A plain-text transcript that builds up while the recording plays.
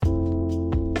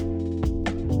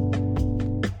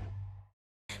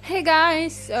Hey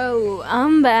guys, so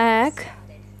I'm back.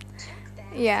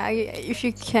 Yeah, if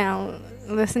you can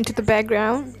listen to the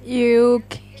background, you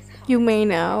may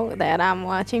know that I'm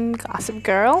watching Gossip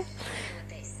Girl.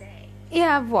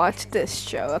 Yeah, I've watched this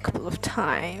show a couple of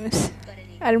times,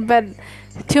 but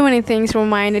too many things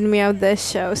reminded me of this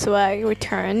show, so I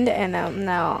returned, and I'm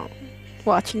now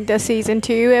watching the season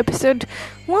 2, episode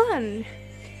 1.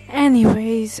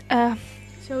 Anyways,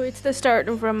 so it's the start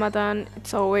of Ramadan.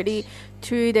 It's already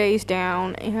 2 days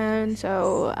down, and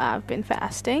so I've been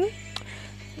fasting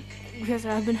because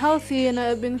I've been healthy and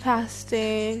I've been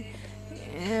fasting,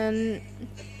 and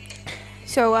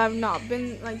so I've not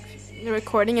been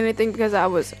recording anything because I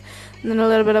was in a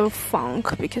little bit of a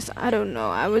funk because I don't know,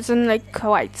 I wasn't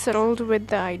quite settled with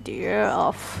the idea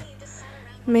of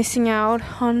missing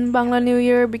out on Bangla New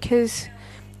Year because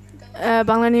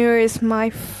Bangla New Year is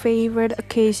my favorite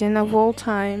occasion of all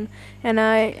time,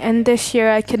 and this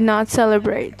year I could not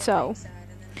celebrate,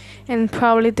 and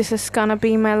probably this is gonna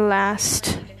be my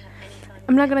last.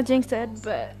 I'm not gonna jinx it,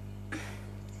 but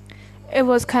it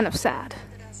was kind of sad.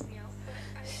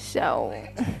 So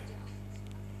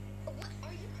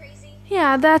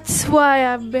yeah, that's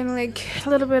why I've been a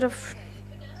little bit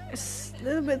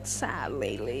sad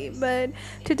lately, but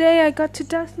today I got to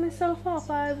dust myself off.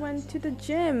 I went to the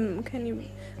gym. Can you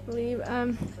believe?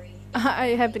 I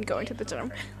have been going to the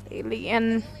gym lately,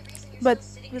 but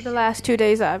for the last 2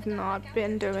 days I've not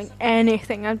been doing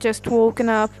anything. I've just woken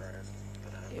up,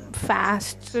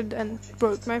 fasted and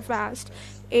broke my fast,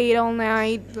 ate all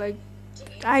night,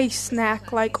 I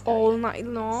snack all night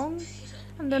long,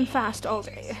 and then fast all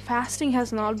day. Fasting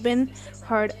has not been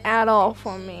hard at all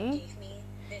for me.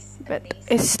 But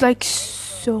it's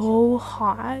so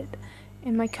hot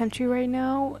in my country right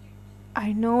now.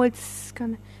 I know it's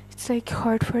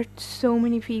hard for so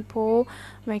many people.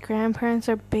 My grandparents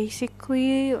are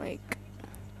basically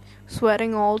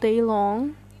sweating all day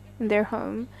long in their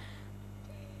home.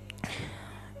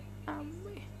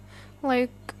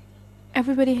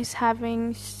 Everybody is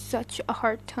having such a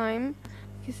hard time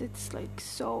because it's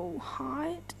so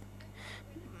hot.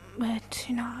 But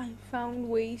I found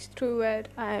ways through it.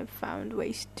 I found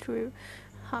ways through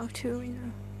how to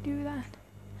do that.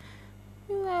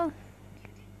 Well,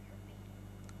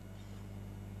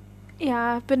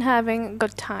 yeah, I've been having a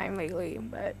good time lately,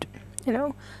 but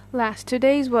last 2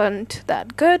 days weren't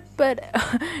that good. But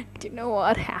do you know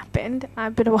what happened?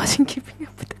 I've been watching Keeping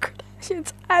Up with the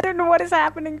Kardashians. I don't know what is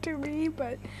happening to me,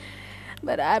 but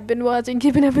I've been watching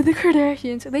Keeping Up with the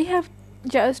Kardashians. They have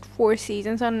just 4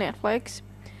 seasons on Netflix.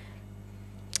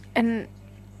 And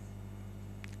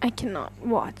I cannot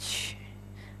watch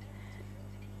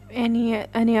any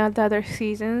of the other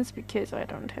seasons because I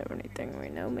don't have anything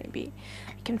right now. Maybe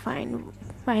I can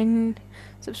find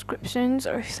subscriptions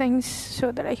or things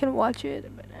so that I can watch it,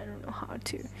 but I don't know how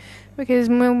to, because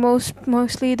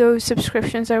mostly those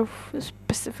subscriptions are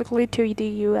specifically to the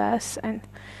US, and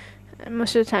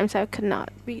most of the times I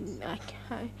cannot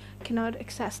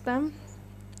access them,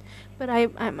 but I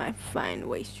might find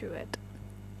ways through it.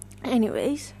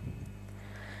 Anyways,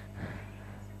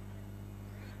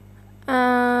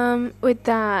 with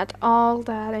all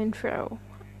that intro,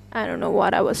 I don't know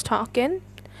what I was talking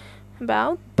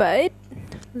about, but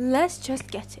let's just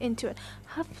get into it.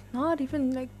 I've not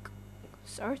even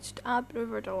searched up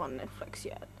Riverdale on Netflix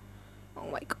yet. Oh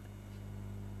my god.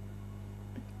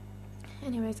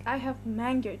 Anyways, I have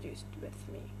mango juice with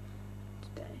me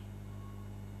today.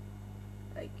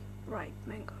 Ripe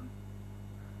mango.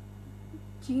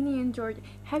 Ginny and Georgia.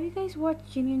 Have you guys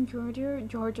watched Ginny and Georgia?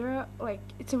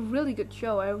 It's a really good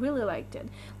show. I really liked it.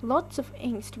 Lots of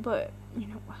angst, but I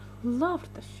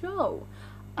loved the show.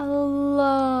 I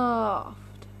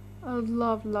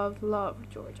loved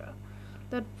Georgia.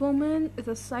 That woman is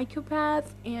a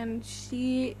psychopath, and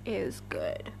she is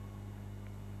good.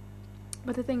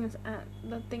 But the thing is,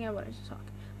 the thing I wanted to talk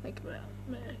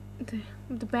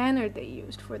the banner they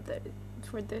used for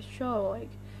this show,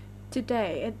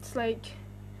 today, it's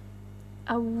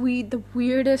the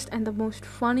weirdest and the most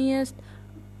funniest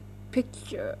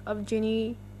picture of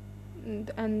Ginny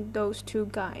and those 2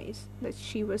 guys that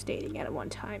she was dating at one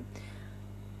time.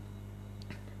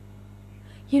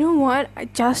 You know what? I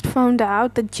just found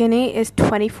out that Ginny is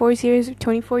 24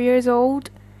 years old.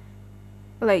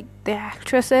 The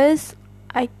actress is.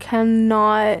 I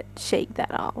cannot shake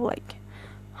that off.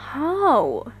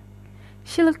 How?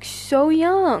 She looks so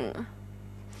young.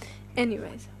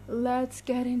 Anyways, let's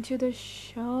get into the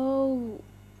show.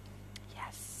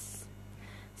 Yes.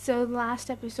 So the last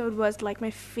episode was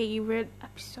my favorite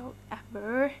episode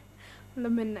ever. The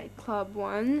Midnight Club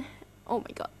one. Oh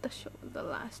my god, the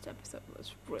last episode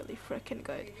was really freaking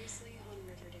good.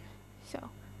 So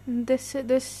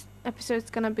this episode is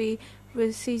gonna be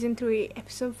with season 3,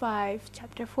 episode 5,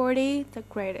 chapter 40, the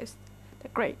Great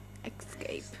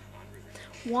Escape.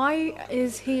 Why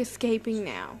is he escaping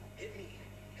now?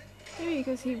 Maybe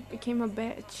because he became a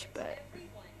bitch, but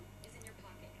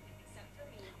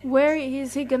where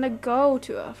is he gonna go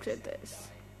to after this?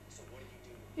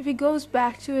 If he goes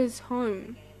back to his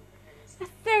home,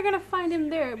 they're gonna find him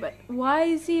there, but why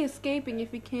is he escaping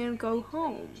if he can't go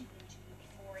home? You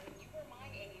were my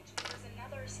age. There's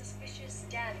another suspicious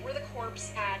death where the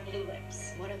corpse had blue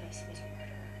lips. One of us was a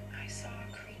murderer. I saw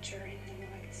a creature in the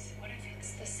woods. What if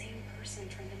it's the same person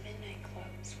from the Midnight Club?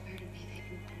 Swear to me they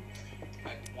can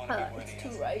complete. It's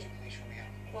too right.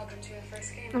 Welcome to your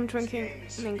first game. I'm drinking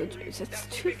mango juice. It's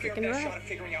too freaking shot right. of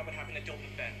figuring out what happened to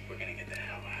Dilton Ben. We're gonna get the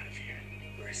hell out of here.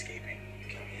 We're escaping.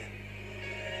 Come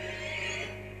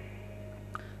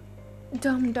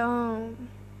in. Dum.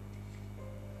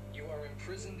 You are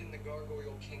imprisoned in the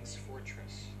Gargoyle King's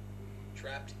fortress,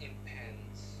 trapped in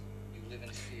pens. You live in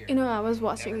fear. You know, I was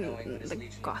watching the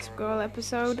Gossip Girl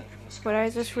episode. What I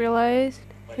just realized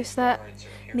is that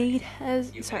Nate has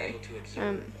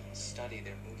Study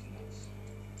their movements,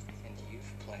 and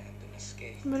you've planned an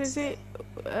escape. what is it?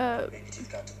 Maybe Teeth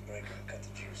got to the breaker and cut the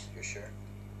juice. You're sure?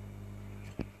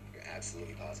 You're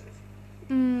absolutely positive.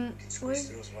 Squeeze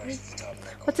through his wires at the top of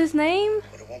that What's his name?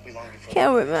 but it won't be long before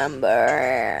Can't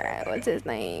remember. What's his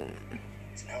name?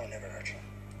 it's now or never,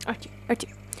 Archie.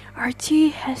 Archie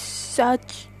has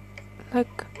such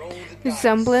like Roll the dice.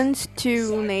 resemblance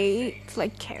to Nate,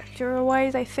 like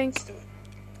character-wise. I think, Let's do it.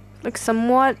 like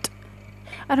somewhat.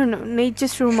 I don't know. Nate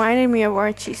just reminded me of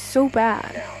Archie so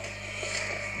bad. Now.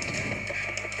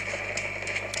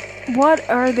 What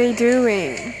are they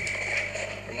doing?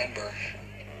 Remember,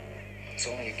 it's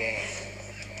only a game.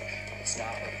 It's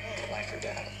not life or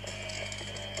death.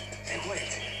 Hey,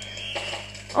 wait.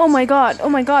 Oh my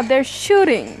god, they're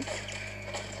shooting.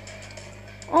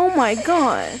 Oh my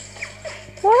god.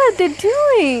 What are they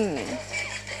doing?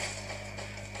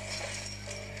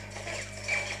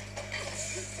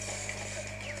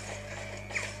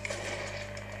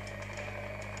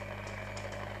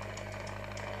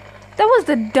 That was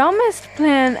the dumbest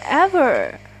plan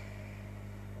ever.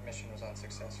 Your mission was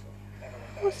unsuccessful.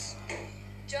 Everyone dies.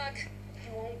 Jug,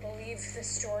 you won't believe the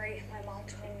story my mom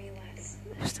told me last.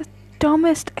 It was the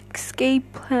dumbest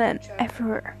escape plan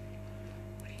ever.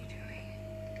 What are you doing?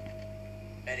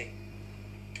 Eddie,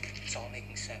 it's all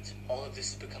making sense. All of this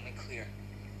is becoming clear.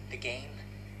 The game,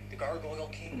 the Gargoyle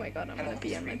King. Oh my god, I'm and gonna all be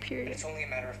the on my three. period. It's only a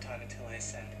matter of time until I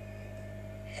ascend.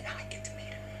 And I get to meet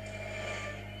him.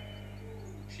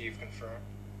 So you've confirmed?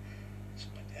 So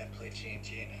my dad played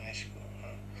G&G in high school, huh?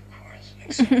 Of course.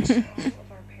 Makes sense. All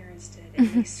of our parents did, and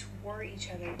they swore each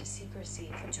other to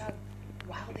secrecy. For Jug,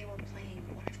 while they were playing,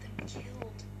 one of them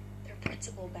killed their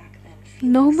principal back then. Felix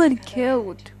Nobody Featherhead,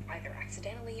 killed. either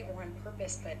accidentally or on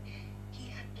purpose, but he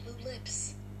had blue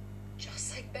lips,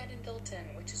 just like Ben and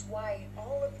Dilton, which is why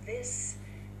all of this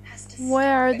has to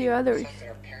Where stop. are the others? The fact that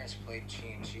our parents played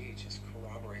G&G just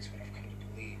corroborates what I've come to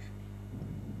believe.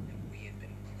 That we have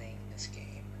been playing this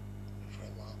game for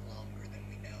a lot longer than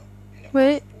we know. And that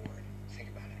Wait. we're bored. Think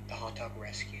about it. The hot dog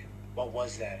rescue. What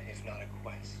was that if not a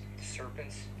quest? The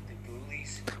serpents, the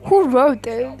ghoulies. Who wrote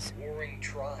Without this? warring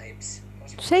tribes.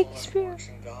 Those were Shakespeare? all orcs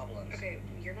and goblins. Okay,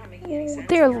 you're not making any sense.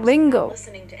 Their You're not lingo.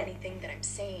 listening to anything that I'm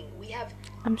saying. We have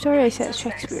I'm sorry I 9 said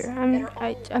suspects Shakespeare. that are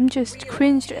I'm all just real,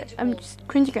 cringed. I'm tangible. just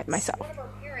cringing at myself. One of our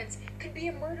parents could be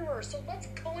a murderer, so let's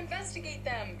go investigate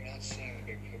them. You're not seeing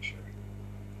the big picture.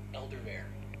 Eldervale,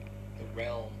 the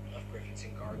realm of griffins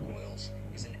and gargoyles,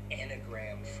 is an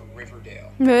anagram for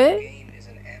Riverdale. The What? game is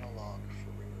an analog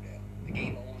for Riverdale. The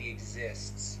game only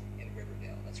exists in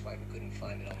Riverdale. That's why we couldn't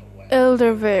find it on the web.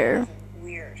 Eldervale.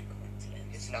 Weird coincidence.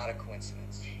 It's not a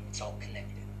coincidence. It's all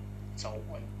connected. It's all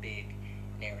one big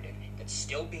narrative that's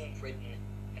still being written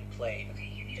and played.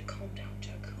 Okay, you need to calm down,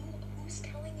 Chuck. Who's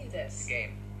telling you this? The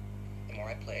game. The more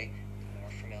I play, the more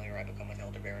familiar I become with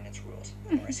Elderbear and its rules.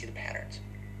 The more I see the patterns.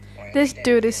 The more I This understand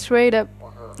dude is him straight up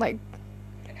or her like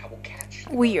and how we'll catch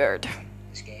the weird.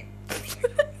 This game. It's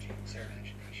their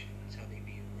imagination. It's how they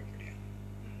view Riverdale.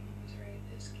 Who's right?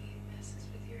 This game messes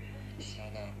with your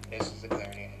head. No. This is the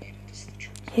clarity I needed. This is the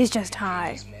truth. He's just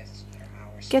high. These myths are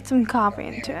ours. Get some They're coffee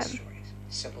our into parents' him. stories.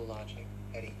 Simple logic.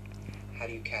 Eddie, how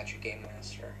do you catch a game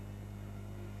master?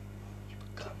 You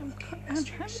become a game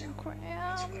master yourself.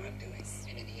 That's what I'm doing.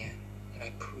 And in the end, when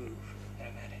I prove that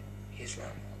I'm at his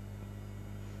level,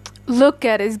 Look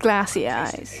at his glassy face to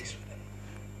eyes. face with him.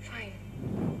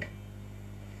 Fine.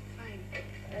 Fine.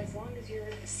 As long as you're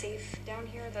safe down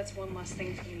here, that's one less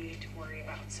thing for you to worry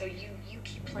about. So you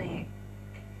keep playing.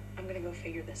 I'm gonna go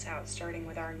figure this out, starting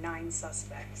with our 9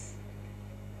 suspects.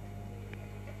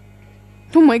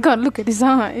 Oh my god, look at his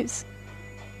eyes.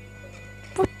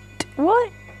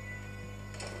 What?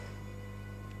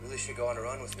 Really should go on a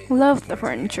run with me. Love the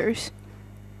furnitures.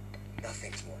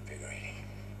 Nothing's more invigorating.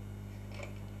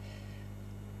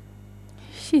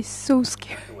 She's so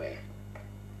scared. By the way,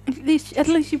 At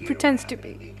least she pretends to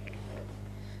be.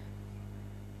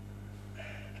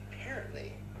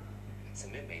 apparently,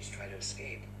 some inmates tried to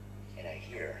escape, and I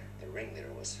hear the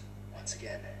ringleader was once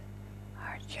again.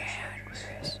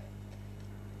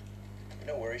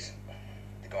 No worries.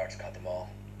 The guards caught them all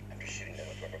after shooting them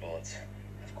with rubber bullets.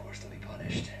 Of course, they'll be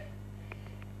punished.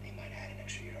 They might add an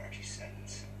extra year to Archie's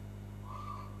sentence.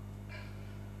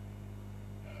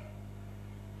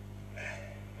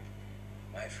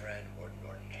 My friend, Warden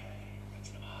Norton, runs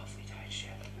an awfully tight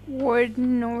ship.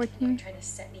 Warden You're Norton. trying to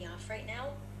set me off right now,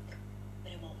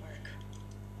 but it won't work.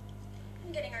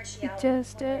 I'm getting Archie He out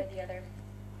just one way did. or the other.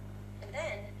 And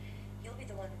then you'll be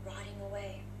the one rotting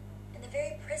away in the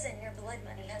very prison your blood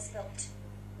money has built.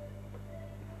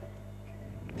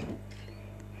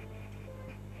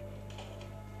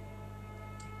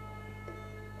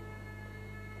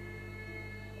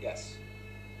 Yes.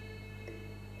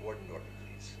 Warden Norton,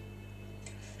 please.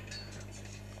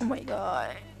 Oh my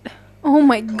god. Oh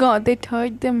my god, they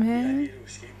tied them, The man. idea to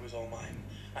escape was all mine.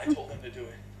 I told him to do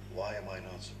it. Why am I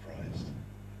not surprised?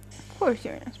 Of course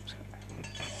you're not supposed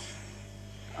to.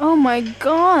 Oh my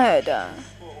god.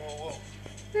 Whoa, whoa,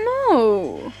 whoa.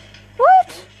 No.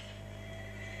 What?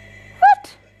 What?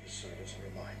 Let this serve as a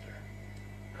reminder.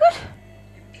 What?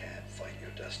 You can't fight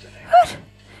your destiny. What?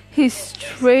 He's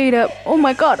straight up. Oh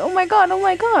my god, oh my god, oh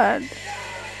my god.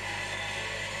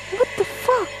 What the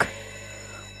fuck?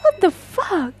 What the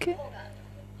fuck? Hold up.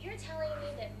 You're telling me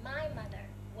that my mother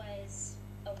was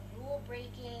a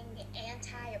rule-breaking,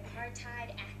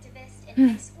 anti-apartheid activist in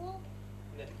high school?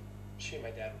 And then she and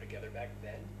my dad were together back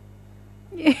then.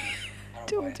 Yeah. I don't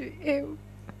Don't buy do it. ew.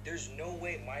 There's no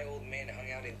way my old man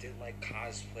hung out and did like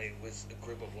cosplay with a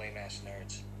group of lame ass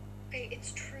nerds. Hey,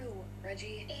 it's true,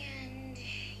 Reggie. And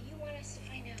you want us to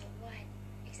find out what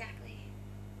exactly?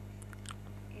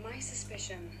 My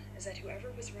suspicion is that whoever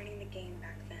was running the game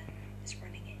back then is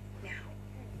running it now.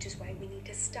 Which is why we need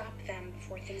to stop them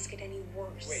before things get any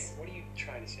worse. Wait, what are you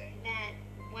trying to say? That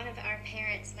one of our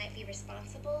parents might be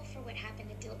responsible for what happened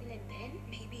to Dilton and Ben?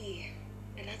 Maybe.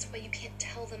 And that's why you can't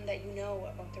tell them that you know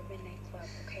about the Midnight Club,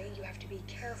 okay? You have to be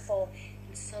careful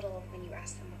and subtle when you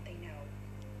ask them what they know.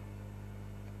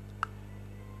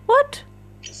 What?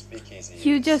 The speakeasy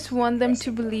You is just want them to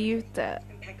impressive. believe that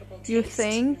Impeccable taste You and a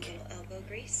think little elbow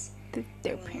grease. their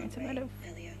Go a parents long might way,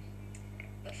 have. Elia.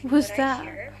 But from Who's what that? I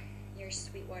hear, your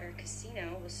Sweetwater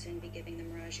Casino will soon be giving the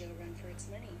Miragio a run for its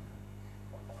money.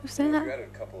 Who's We that? had a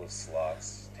couple of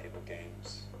slots, table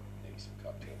games, maybe some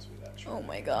cocktails with actual. Oh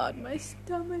my god, my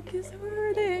stomach is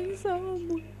hurting so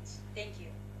much. Thank you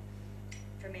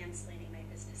for mansplaining my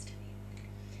business to me.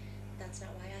 That's not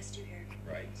why I asked you here.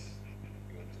 Right.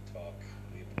 You wanted to talk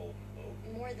Leopold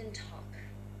Loeb? More than talk.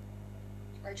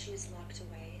 Archie is locked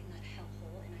away in that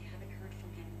hellhole, and I haven't heard from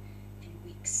him in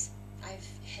weeks. I've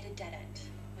hit a dead end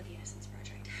with the Innocence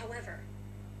Project. However,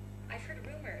 I've heard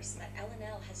rumors that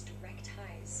L&L has direct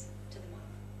ties to the mob.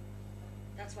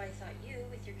 That's why I thought you,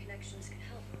 with your connections, could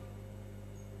help.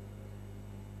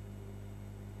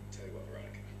 Tell you what,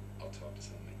 Veronica, I'll talk to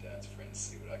some of my dad's friends,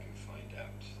 see what I can find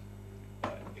out.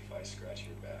 But if I scratch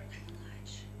your back, I'm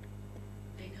Elijah.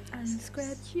 I know how And this goes.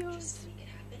 scratch yours. Just make it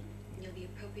happen, and you'll be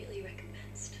appropriately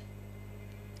recompensed.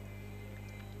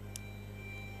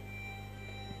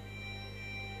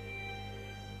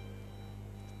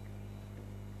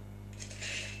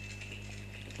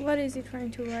 What is he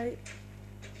trying to write?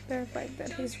 The fact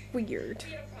that he's weird.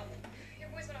 We have a problem. Your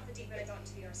boys went off the deep end and got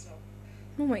into the arsenal.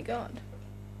 Oh my god.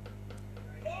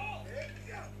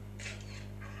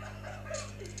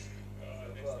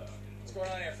 What's going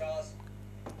on here, fellas?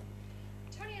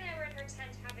 Tony and I were in her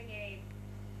tent having a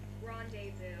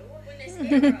rendezvous when this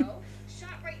arrow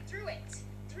shot right through it.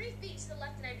 3 feet to the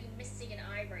left, and I'd be missing an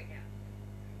eye right now.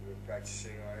 We were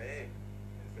practicing our aim.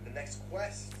 And for the next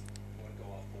quest, we want to go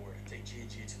off board and take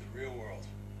GG to the real world.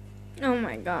 Oh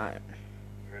my god.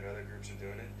 You heard other groups are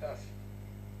doing it? Tough.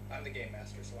 I'm the game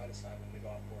master, so I decide when we go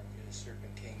off board. You're the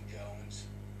Serpent King Jones.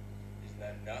 Isn't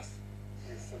that enough?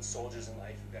 We're foot soldiers in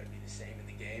life. We've got to be the same in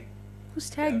the game. Who's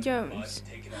Ted Gotta be Jones?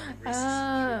 mud, taking on the risks.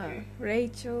 Ah, Okay.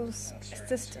 Rachel's Oh, sure,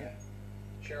 assistant.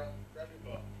 yeah. Cheryl, grab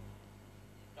your bow.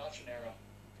 Launch an arrow.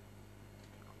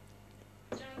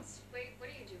 Jones, wait, what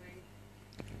are you doing?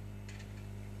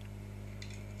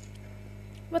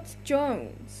 What's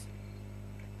Jones?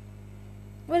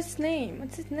 What's his name?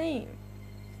 What's his name?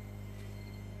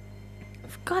 I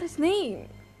forgot his name.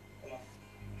 Come on.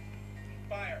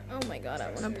 Fire. Oh my god, I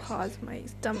want to pause my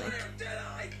stomach.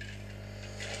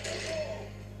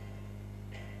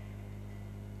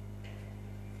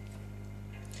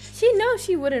 She knows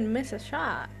she wouldn't miss a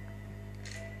shot.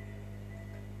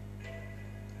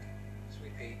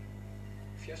 Sweet pea,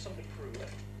 if you have something to prove,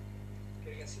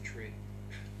 get against the tree.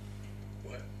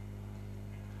 What?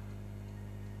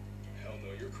 Hell no,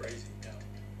 you're crazy. No.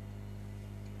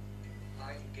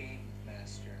 I'm game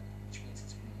master, which means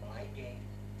it's my game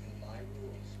and my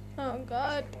rules. Oh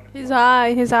god, So if his you wanna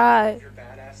eye, his eye. If you're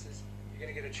badasses, you're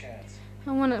gonna get a chance.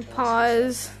 I want to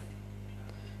pause.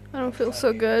 I don't feel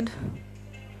so good.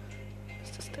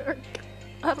 It's just dark.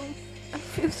 I don't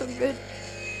feel so good.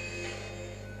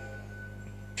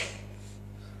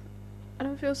 I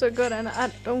don't feel so good, and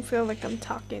I don't feel like I'm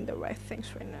talking the right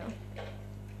things right now.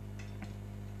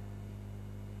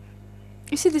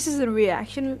 You see, this is a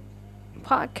reaction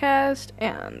podcast,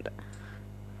 and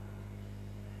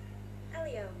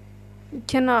Elio. you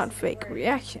cannot fake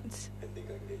reactions. I think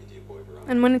I can get you to your boy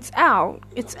Veronica. And when it's out,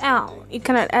 it's out. You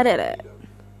cannot edit it.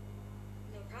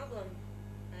 No problem.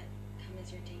 But come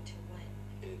as your date to what?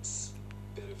 It's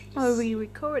better if you just... Or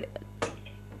re-record it.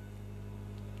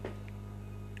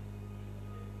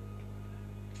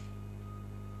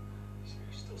 So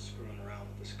you're still screwing around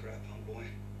with the scrap, homeboy?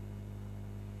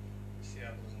 See,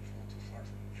 I wasn't falling too far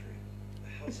from the tree. The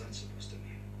hell's that supposed to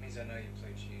mean? Means I know you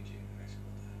played GG in high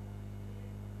school, Dad.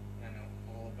 And I know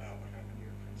all about what happened to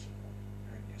your principal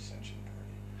during the Ascension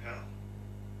party. How?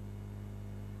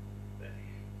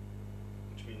 Betty.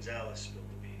 Which means Alice spilled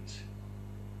the beans.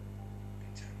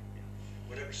 Exactly.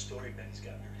 Whatever story Betty's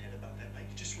got in her head about that night,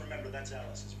 you just remember that's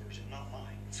Alice's version, not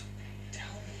mine. So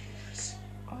tell me yours.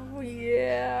 Oh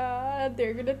yeah,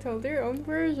 they're gonna tell their own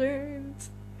versions.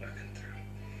 I've been through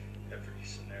every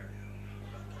scenario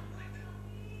about that night.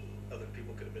 Other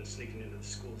people could have been sneaking into the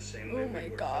school the same way Oh we my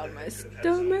were. god, my Featherhead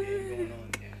could have had his own game stomach. going on.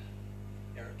 Yeah.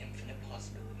 There are infinite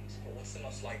possibilities. But what's the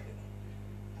most likely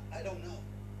one? I don't know.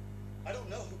 I don't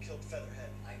know who killed Featherhead.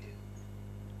 I do.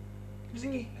 It was a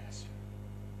game master.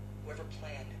 Whoever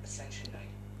planned Ascension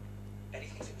Night. Betty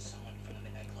thinks it was someone from the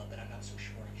Midnight Club, but I'm not so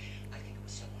sure. I think it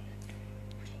was someone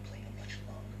who's been playing a much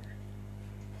longer,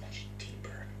 a much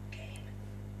deeper game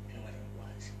than whoever it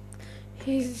was.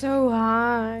 He's so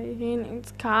high. He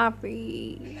needs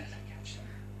coffee. And then I catch them.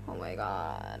 Oh my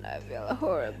god, I feel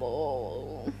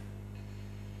horrible.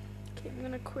 Okay, I'm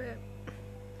gonna quit.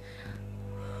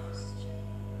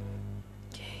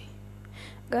 Okay.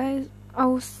 Guys,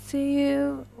 I'll see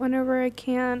you whenever I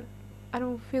can. I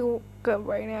don't feel good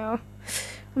right now.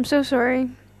 I'm so sorry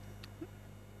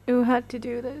you had to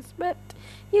do this, but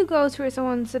you go through it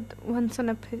once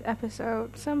an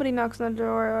episode. Somebody knocks on the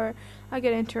door or I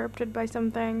get interrupted by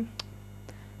something.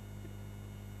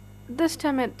 This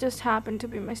time it just happened to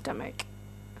be my stomach.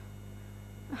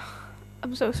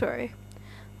 I'm so sorry.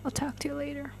 I'll talk to you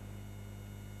later.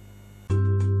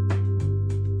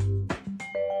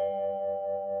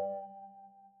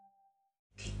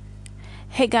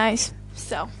 Hey guys,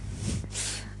 so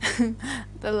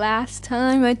the last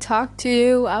time I talked to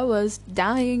you, I was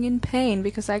dying in pain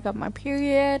because I got my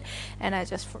period and I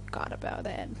just forgot about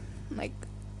it. Like,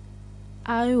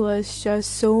 I was just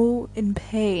so in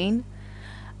pain.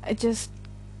 I just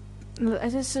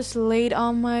laid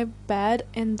on my bed,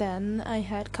 and then I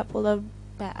had a couple of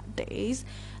bad days,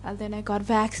 and then I got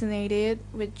vaccinated,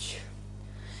 which,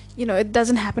 you know, it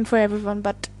doesn't happen for everyone,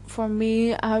 but for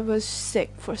me, I was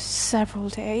sick for several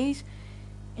days,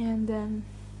 and then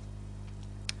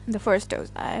the first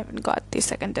dose, I haven't got the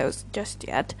second dose just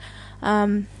yet,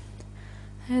 and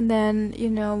then, you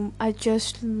know, I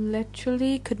just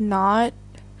literally could not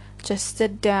just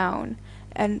sit down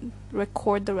and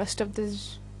record the rest of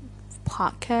this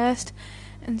podcast,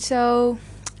 and so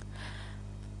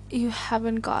you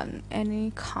haven't gotten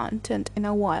any content in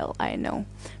a while, I know,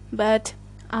 but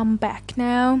I'm back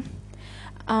now.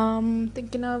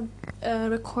 Thinking of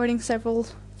recording several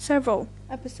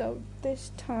episodes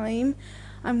this time.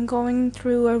 I'm going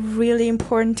through a really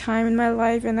important time in my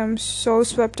life, and I'm so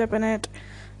swept up in it.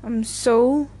 I'm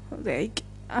so, like,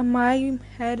 my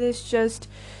head is just,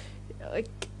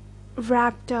 like,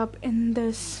 wrapped up in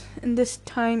this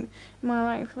time in my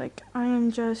life. Like, I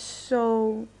am just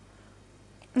so,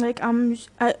 like,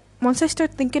 once I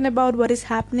start thinking about what is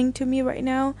happening to me right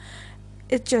now,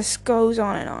 it just goes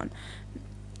on and on.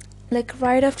 Like,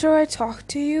 right after I talked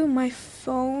to you, my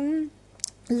phone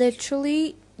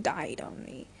literally died on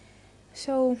me.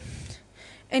 So,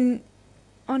 and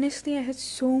honestly, I had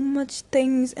so much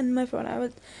things in my phone.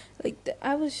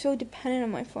 I was so dependent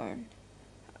on my phone.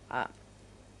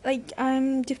 like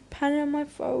I'm dependent on my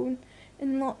phone,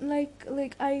 and not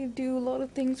like I do a lot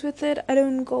of things with it. I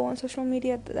don't go on social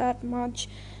media that much,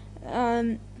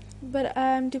 but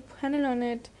I'm dependent on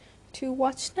it to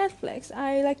watch Netflix.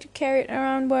 I like to carry it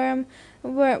around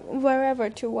wherever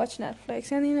to watch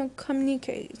Netflix and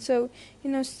communicate. So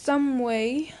some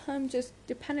way I'm just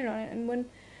dependent on it. And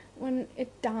when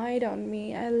it died on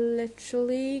me, I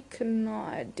literally could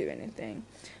not do anything,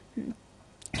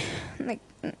 like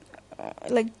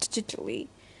digitally.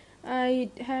 I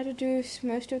had to do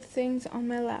most of the things on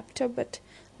my laptop, but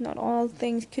not all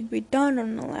things could be done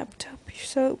on a laptop.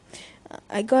 So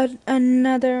I got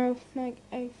another,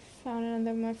 I found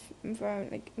another my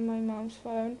phone, my mom's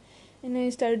phone, and I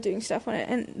started doing stuff on it.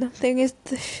 And the thing is,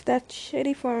 that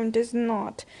shitty phone does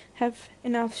not have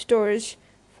enough storage,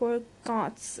 for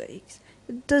God's sakes.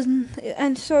 It doesn't,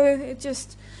 and so it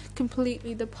just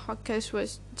completely, the podcast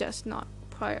was just not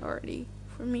priority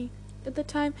for me at the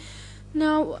time.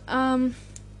 Now, I'm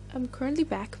currently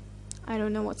back. I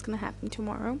don't know what's gonna happen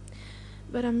tomorrow,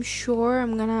 but I'm sure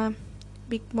I'm gonna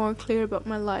be more clear about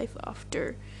my life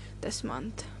after this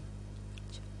month.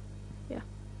 Yeah.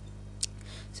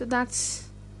 So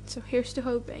here's to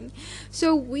hoping.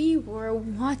 So we were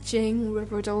watching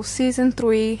Riverdale season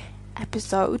 3,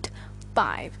 episode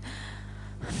 5.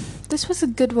 This was a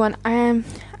good one. I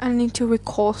need to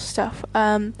recall stuff.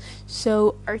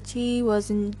 So Archie was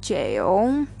in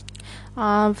jail.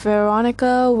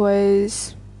 Veronica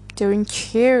was doing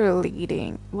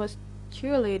cheerleading. Was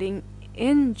cheerleading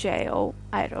in jail.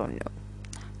 I don't know.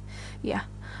 Yeah.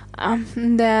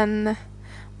 Then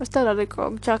what's that other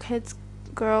girl? Jughead's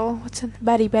girl. What's it?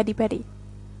 Betty.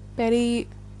 Betty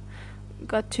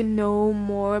got to know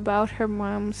more about her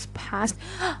mom's past.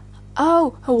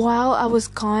 Oh, while I was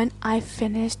gone, I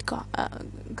finished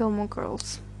Gilmore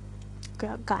Girls.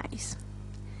 Guys,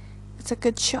 it's a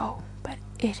good show, but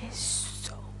it is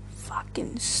so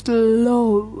fucking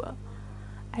slow.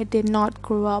 I did not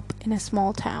grow up in a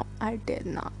small town. I did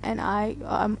not. And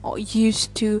I'm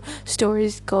used to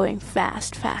stories going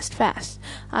fast.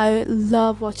 I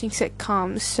love watching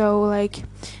sitcoms. So,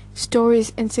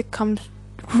 stories in sitcoms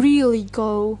really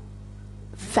go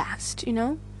fast,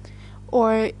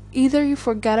 Or either you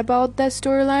forget about that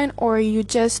storyline, or you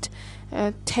just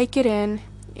take it in.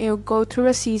 You go through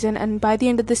a season, and by the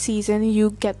end of the season,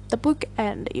 you get the book,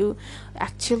 and you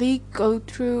actually go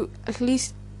through at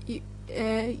least you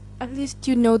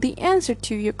know the answer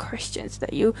to your questions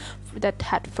that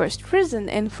had first risen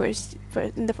in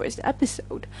the first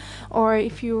episode. Or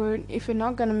if you're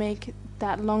not gonna make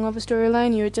that long of a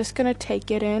storyline, you're just gonna take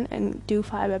it in and do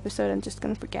 5 episodes and just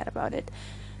gonna forget about it.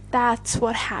 That's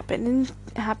what happens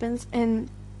in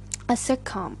a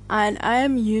sitcom, and I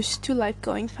am used to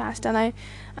going fast, and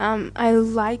I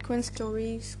like when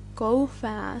stories go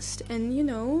fast, and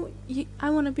I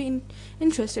want to be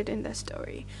interested in that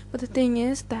story. But the thing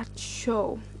is, that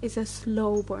show is a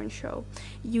slow burn show.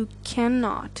 You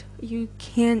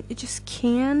just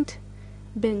can't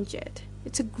binge it.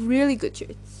 It's a really good show.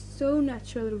 It's so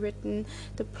naturally written.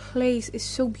 The place is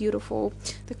so beautiful.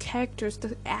 The characters,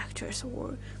 the actors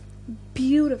were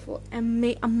beautiful,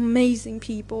 amazing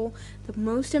people, the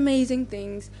most amazing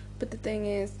things. But the thing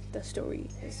is, the story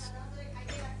is,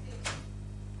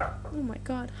 oh my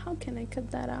god, how can I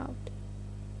cut that out?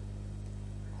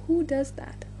 Who does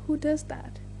that?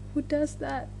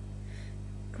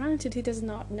 Granted, he does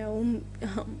not know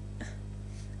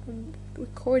I'm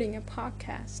recording a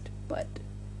podcast, but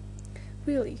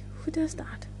really, who does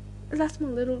that? That's my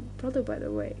little brother, by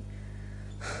the way.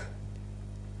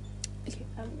 Okay,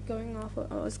 I was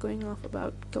going off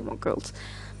about Gilmore Girls.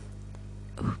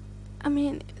 I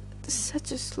mean, it's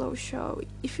such a slow show.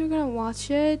 If you're gonna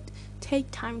watch it, take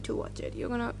time to watch it. You're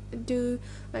gonna do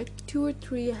 2 or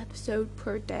 3 episodes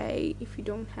per day. If you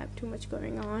don't have too much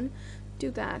going on,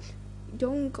 do that.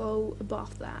 Don't go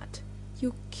above that.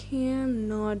 You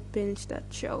cannot binge that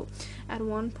show. At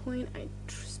one point, I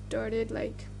started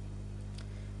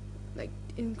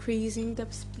increasing the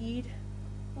speed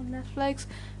on Netflix.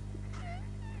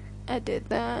 I did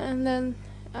that, and then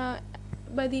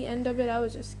by the end of it, I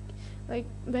was just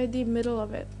by the middle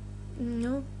of it,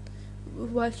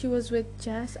 while she was with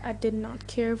Jess, I did not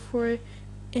care for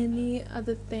any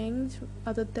other things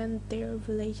other than their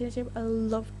relationship. I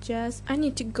love Jess. I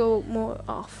need to go more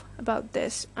off about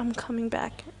this. I'm coming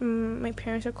back. My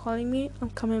parents are calling me. I'm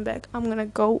coming back. I'm gonna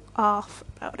go off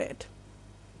about it.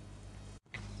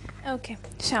 Okay,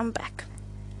 so I'm back.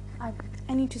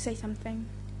 I need to say something.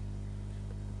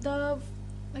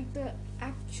 The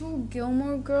actual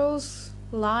Gilmore Girls'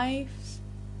 lives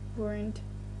weren't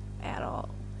at all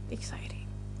exciting.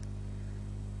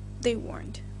 They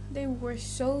weren't. They were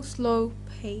so slow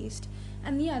paced.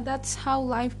 And yeah, that's how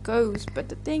life goes. But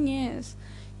the thing is,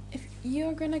 if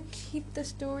you're gonna keep the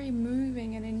story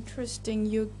moving and interesting,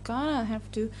 you're gonna have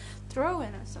to throw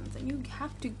in something. You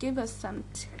have to give us some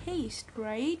taste,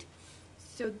 right?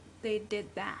 So they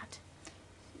did that.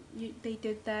 They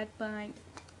did that by,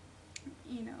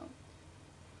 you know,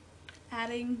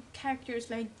 adding characters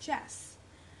like Jess.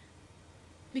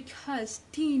 Because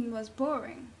Dean was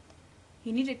boring.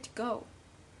 He needed to go.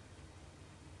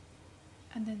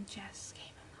 And then Jess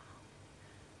came along.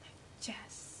 Like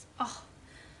Jess. Oh,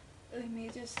 let me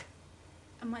just.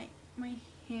 My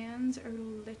hands are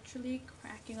literally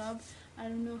cracking up. I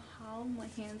don't know how my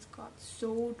hands got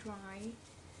so dry.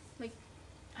 Like,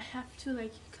 I have to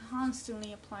like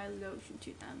constantly apply lotion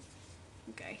to them.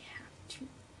 Like I have to.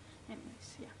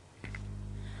 Anyways,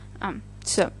 yeah.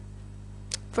 So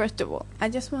first of all, I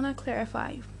just wanna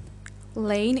clarify.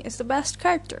 Lane is the best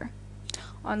character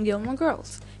on Gilmore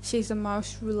Girls. She's the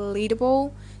most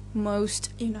relatable,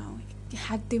 most,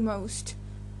 had the most,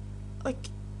 like,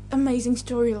 amazing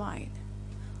storyline.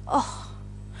 Oh,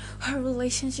 her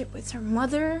relationship with her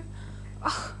mother.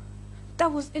 Oh,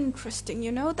 that was interesting,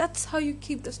 That's how you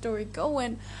keep the story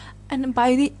going. And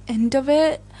by the end of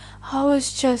it, I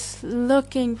was just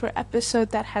looking for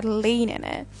episode that had Lane in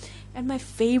it. And my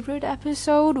favorite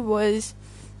episode was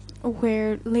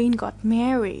where Lane got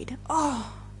married.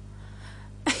 Oh,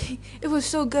 it was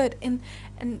so good, and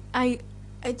I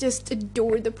just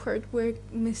adored the part where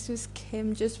Mrs.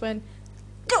 Kim just went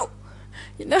go,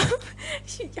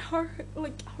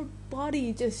 her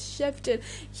body just shifted.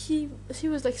 She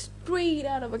was like straight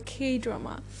out of a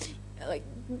K-drama, like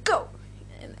go,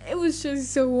 and it was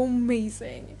just so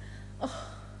amazing.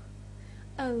 Oh,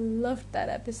 I loved that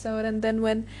episode. And then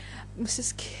when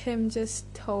Mrs. Kim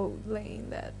just told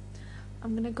Lane that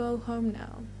I'm gonna go home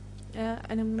now,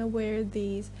 and I'm gonna wear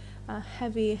these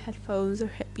heavy headphones or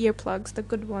earplugs, the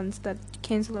good ones that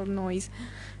cancel out noise.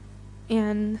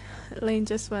 And Lane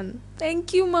just went,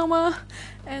 "Thank you, Mama,"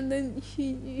 and then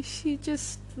she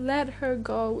just let her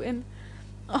go, and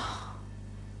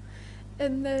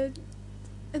and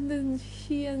then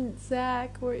she and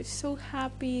Zach were so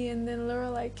happy, and then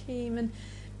Lorelai came and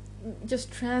just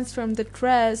transformed the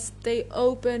dress. They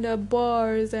opened up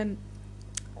bars, and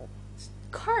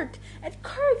Kirk,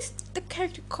 the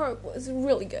character Kirk was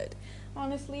really good.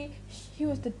 Honestly, he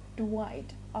was the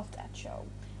Dwight of that show,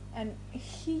 and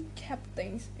he kept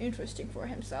things interesting for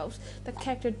himself. The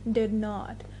character did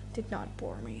not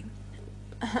bore me.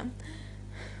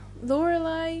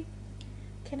 Lorelai,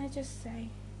 can I just say,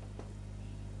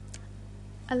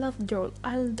 I do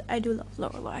love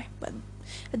Lorelai, but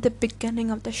at the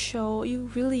beginning of the show, you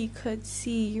really could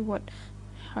see what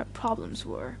her problems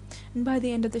were, and by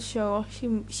the end of the show,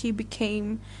 she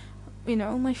became,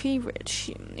 my favorite.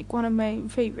 She like one of my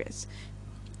favorites.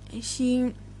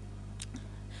 She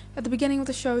At the beginning of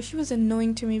the show, she was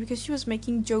annoying to me because she was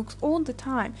making jokes all the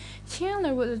time.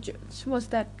 Chandler was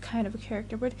that kind of a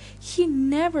character, but he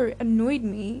never annoyed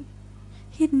me.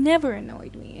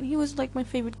 And he was like my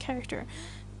favorite character.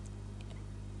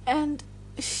 And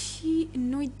she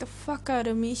annoyed the fuck out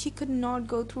of me. She could not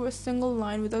go through a single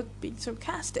line without being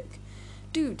sarcastic.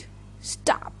 Dude,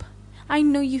 stop. I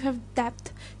know you have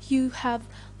depth. You have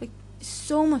like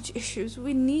so much issues.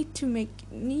 We need to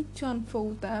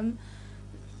unfold them.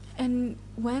 And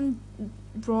when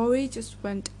Rory just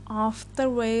went off the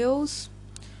rails,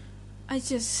 I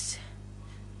just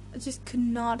could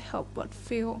not help but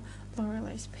feel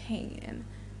Lorelai's pain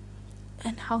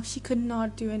and how she could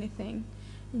not do anything,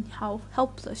 and how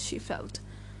helpless she felt,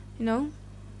 And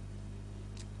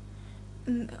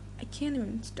I can't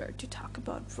even start to talk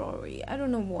about Rory. I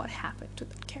don't know what happened to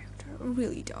that character. I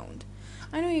really don't.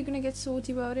 I know you're gonna get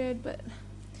salty about it, but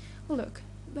look,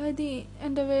 by the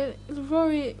end of it,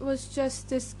 Rory was just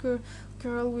this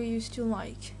girl we used to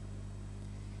like.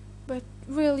 But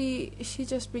really, she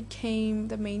just became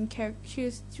the main character. She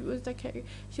was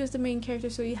the main character,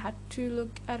 so you had to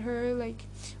look at her like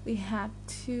we had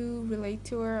to relate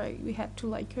to her. Like, we had to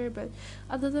like her. But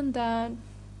other than that,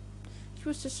 she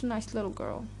was just a nice little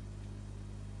girl.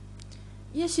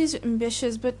 Yeah, she's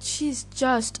ambitious, but she's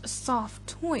just a soft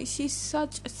toy. She's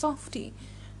such a softie.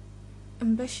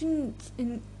 Ambition,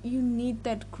 and you need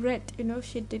that grit.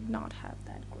 She did not have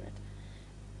that grit.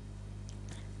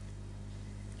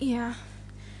 Yeah.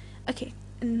 Okay,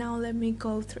 and now let me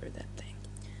go through that thing.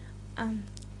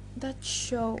 That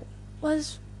show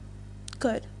was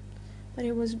good, but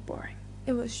it was boring.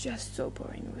 It was just so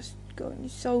boring. It was going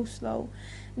so slow.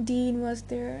 Dean was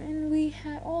there, and we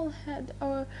all had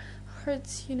our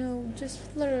hearts, just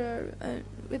flutter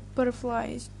with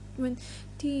butterflies when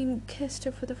Dean kissed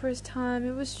her for the first time.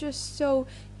 It was just so,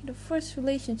 first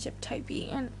relationship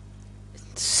typey. And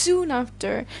soon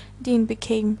after, Dean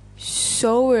became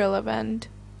so relevant.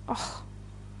 Oh.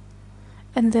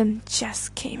 And then Jess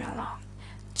came along.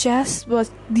 Jess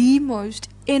was the most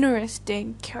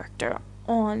interesting character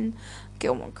on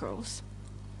Gilmore Girls.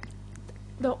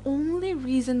 The only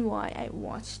reason why I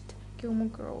watched Gilmore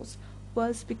Girls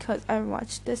was because I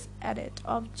watched this edit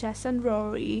of Jess and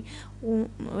Rory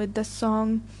with the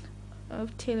song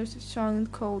of Taylor Swift's song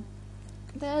called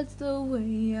 "That's the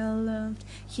Way I Loved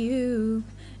You,"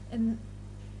 and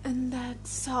that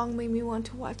song made me want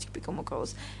to watch Gilmore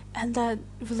Girls, and that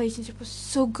relationship was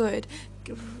so good.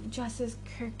 Jess's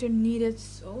character needed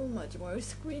so much more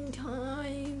screen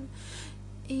time,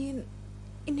 and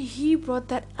he brought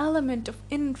that element of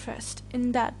interest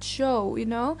in that show.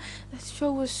 That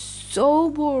show was so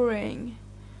boring.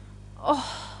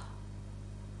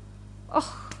 Such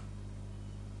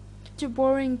a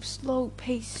boring,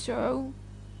 slow-paced show.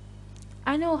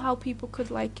 I know how people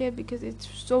could like it because it's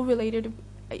so related.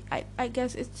 I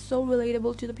guess it's so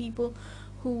relatable to the people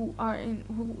who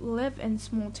live in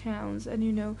small towns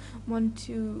and want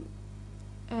to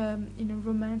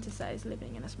romanticize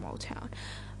living in a small town.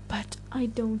 But I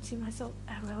don't see myself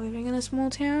ever living in a small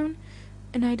town,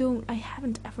 and I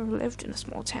haven't ever lived in a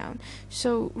small town.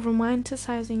 So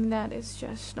romanticizing that is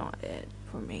just not it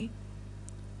for me.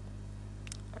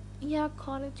 Yeah,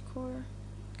 cottagecore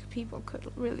people could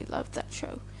really love that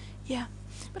show. Yeah,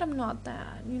 but I'm not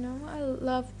that, I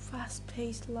love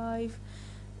fast-paced life.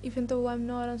 Even though I'm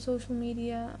not on social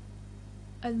media,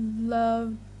 I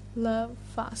love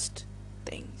fast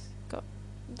things.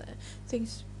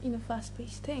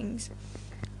 Fast-paced things.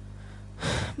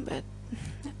 But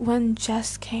when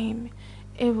Jess came,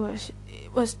 it was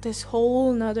this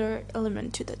whole nother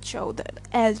element to the show, that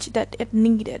edge that it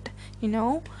needed.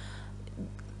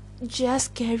 Jess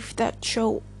gave that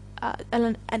show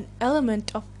an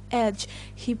element of edge.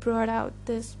 He brought out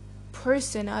this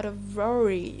person out of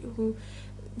Rory, who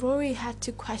Rory had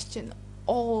to question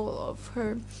all of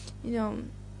her,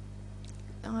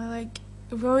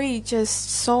 Rory just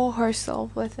saw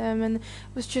herself with him and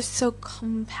was just so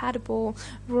compatible.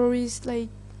 Rory's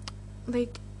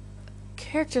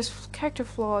character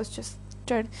flaws just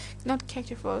started, not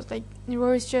character flaws,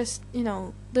 Rory's just,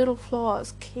 little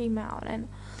flaws came out, and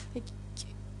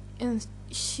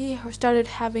she started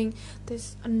having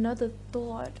this another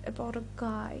thought about a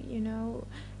guy.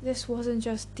 This wasn't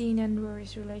just Dean and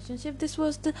Rory's relationship, this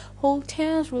was the whole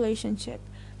town's relationship.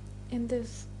 And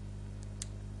this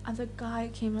other guy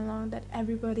came along that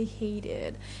everybody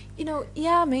hated.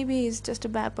 Yeah, maybe he's just a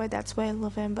bad boy, that's why I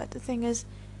love him, but the thing is,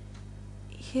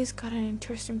 he's got an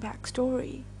interesting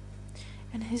backstory,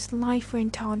 and his life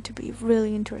went on to be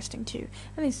really interesting too,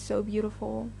 and he's so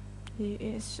beautiful. He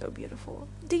is so beautiful.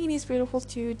 Dean is beautiful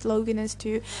too, Logan is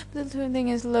too, but the thing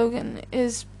is, Logan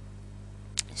is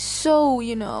so,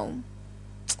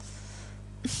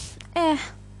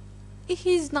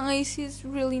 he's nice, he's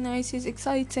really nice, he's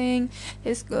exciting,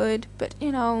 he's good, but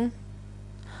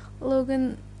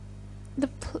Logan, the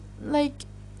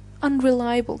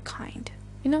unreliable kind,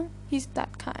 he's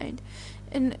that kind,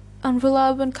 and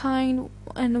unreliable kind,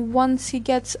 and once he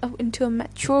gets into a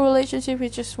mature relationship, he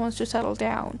just wants to settle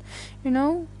down,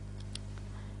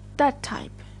 that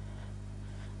type.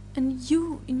 And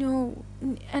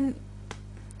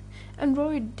and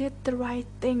Rory did the right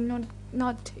thing,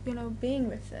 not being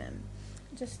with him,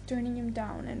 just turning him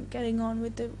down and getting on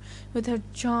with her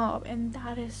job, and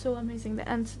that is so amazing. The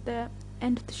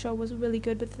end of the show was really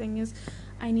good, but the thing is,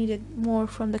 I needed more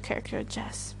from the character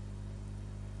Jess,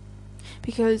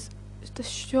 because the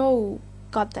show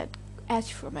got that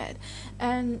edge from it,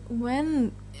 and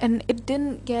it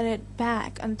didn't get it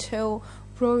back until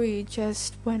Rory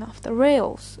just went off the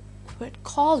rails, quit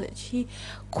college.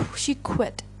 She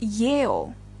quit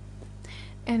Yale,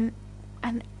 and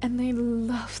I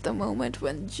loved the moment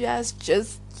when Jess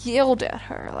just yelled at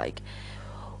her,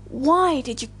 why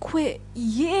did you quit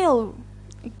Yale?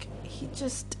 He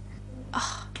just,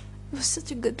 it was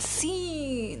such a good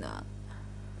scene.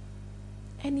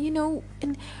 And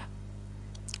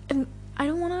and I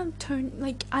don't want to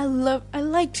turn, I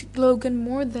liked Logan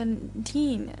more than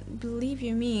Dean, believe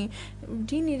you me.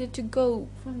 Dean needed to go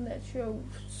from that show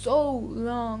so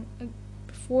long,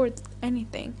 before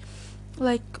anything.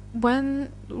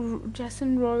 When Jess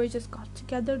and Rory just got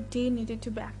together, Dean needed to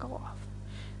back off,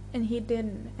 and he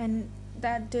didn't, and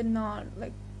that did not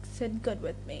sit good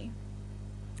with me.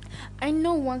 I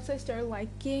know once I start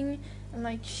liking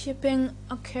and shipping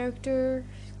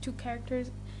two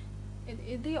characters,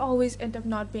 they always end up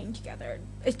not being together.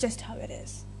 It's just how it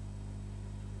is.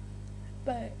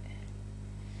 But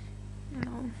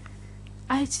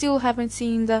I still haven't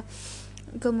seen the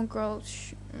Gilmore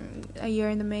Girls a year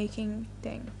in the making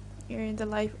thing, year in the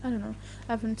life. I don't know.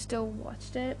 I haven't still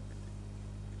watched it,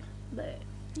 but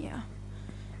yeah.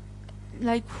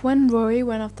 Like when Rory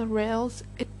went off the rails,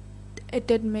 it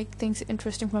did make things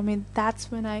interesting for me. That's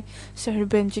when I started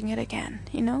binging it again.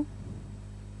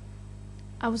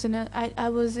 I was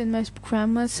in my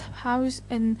grandma's house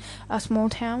in a small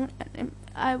town, and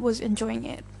I was enjoying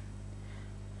it.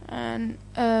 And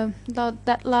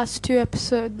that last two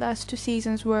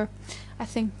seasons were, I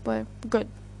think, were good.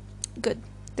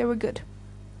 They were good.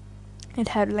 It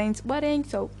had Lane's wedding,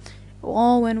 so it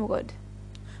all went good.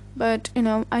 But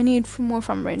I need more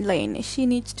from Lane. She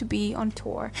needs to be on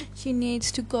tour. She needs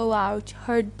to go out.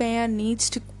 Her band needs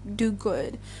to do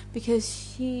good, because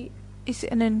she is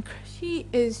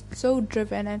so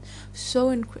driven and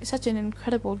such an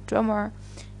incredible drummer.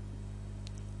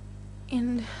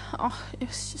 And it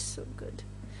was just so good.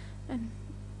 And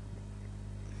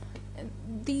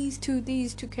these two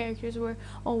characters were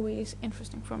always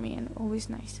interesting for me and always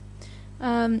nice.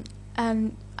 And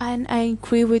I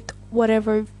agree with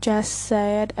whatever Jess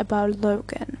said about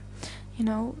Logan.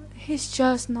 He's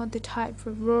just not the type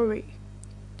for Rory.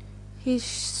 He's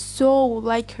so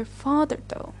like her father,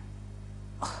 though.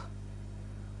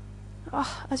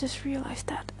 I just realized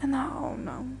that, and oh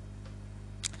no.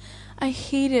 I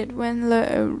hated when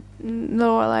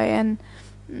Lorelai and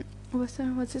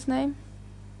what's his name?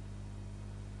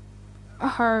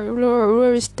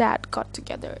 Rory's dad got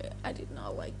together. I did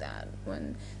not like that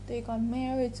when they got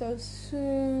married so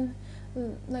soon.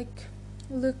 Like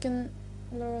Luke and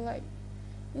Lorelai,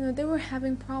 they were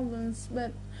having problems,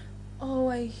 but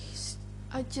I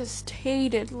just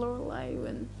hated Lorelai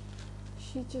when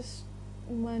she just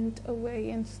went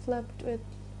away and slept with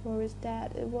Rory's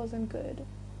dad. It wasn't good.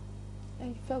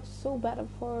 I felt so bad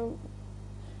for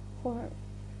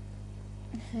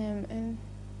him, and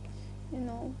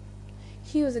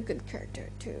he was a good character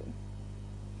too.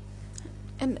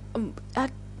 And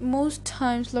at most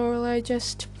times Lorelai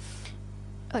just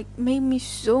made me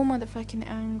so motherfucking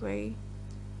angry.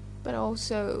 But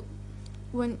also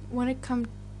when it comes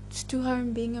to her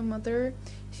being a mother,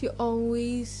 she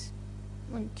always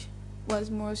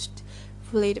was most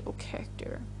relatable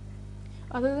character.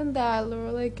 Other than that,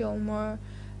 Lorelai Gilmore,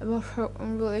 about her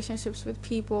own relationships with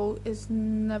people, is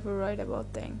never right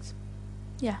about things.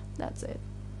 Yeah, that's it.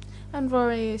 And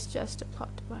Rory is just a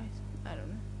plot device. I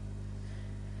don't know.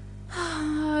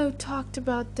 I've talked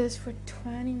about this for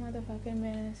 20 motherfucking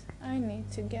minutes. I need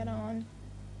to get on.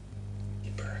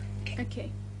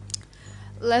 Okay.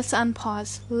 Let's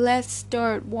unpause. Let's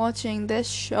start watching this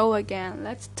show again.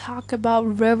 Let's talk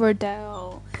about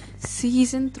Riverdale.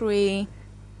 Season 3.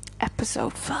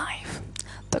 Episode 5,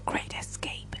 The Great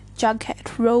Escape.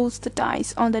 Jughead rolls the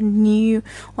dice on a new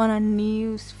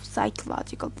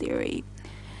psychological theory.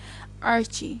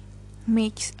 Archie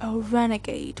makes a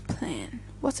renegade plan.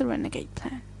 What's a renegade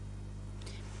plan?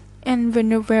 And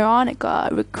when Veronica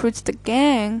recruits the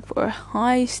gang for a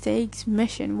high-stakes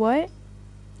mission. What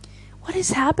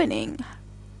is happening?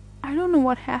 I don't know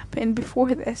what happened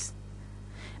before this.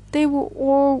 They were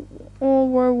all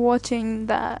were watching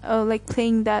that,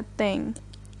 playing that thing,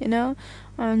 and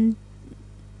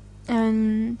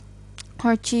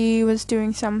Archie was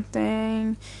doing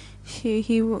something.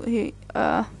 He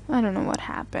I don't know what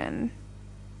happened.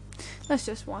 Let's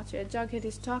just watch it. Jughead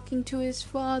is talking to his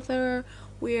father.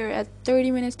 We're at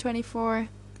 30 minutes 24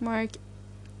 mark.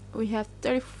 We have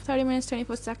 30 minutes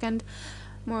 24 seconds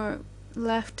more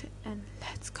left, and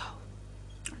let's go.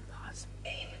 Pause.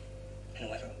 And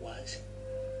whoever it was,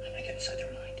 I'm gonna get inside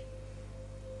their mind.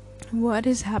 What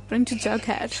is happening to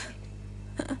Jughead?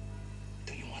 Do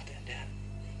you want that, Dad?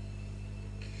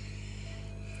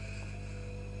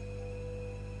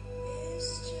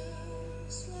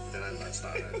 Then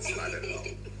it's not at all.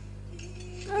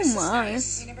 Oh my.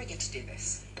 We never get to do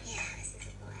this. Yeah, this is a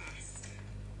blast.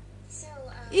 So,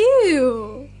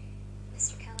 Ew.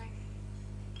 Mr. Keller,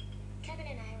 Kevin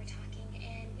and I were talking,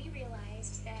 and we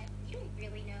realized that you don't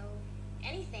really know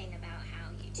anything about how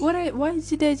you two Why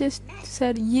did they just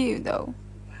said you though?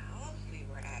 Well, we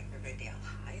were at Riverdale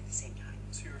High at the same time.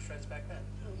 So you were friends back then?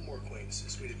 More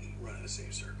acquaintances. We didn't run in the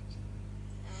same circles.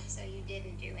 So you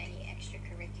didn't do any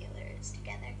extracurriculars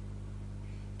together?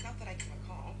 Not that I can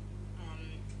recall.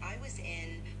 I was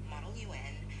in Model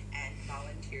UN and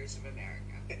Volunteers of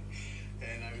America.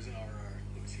 And I was in RR,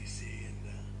 OTC, and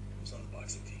was on the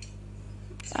boxing team.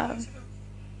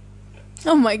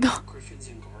 Oh my god. Griffins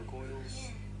and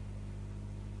gargoyles.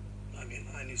 I mean,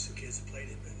 I knew some kids that played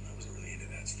it, but I wasn't really into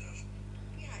that stuff.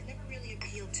 Yeah, it never really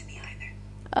appealed to me either.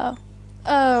 Oh.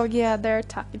 Oh yeah, they're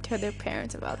talking to their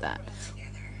parents about that.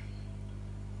 Together.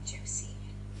 Josie,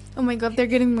 Oh my god, they're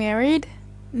getting married?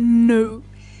 No.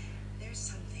 there's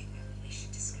something we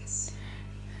should discuss.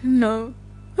 No.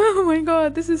 Oh my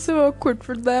god, this is so awkward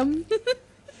for them.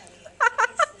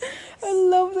 I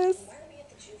love this. Why are we at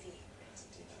the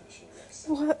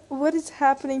juvie? What is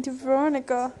happening to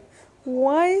Veronica?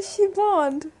 Why is she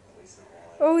blonde?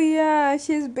 Oh yeah,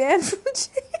 she's banned from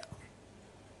jail.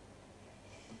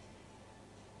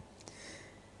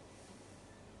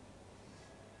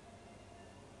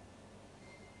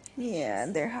 Yeah,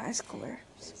 they're high schooler.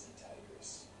 It's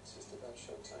just about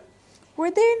showtime.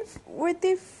 Were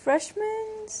they freshmen?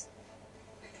 I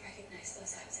recognize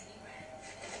those eyes anywhere.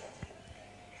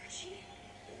 Archie?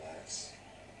 Relax.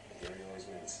 The theory always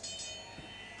wins.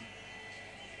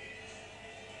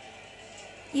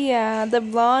 Yeah, the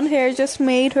blonde hair just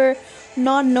made her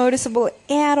not noticeable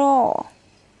at all.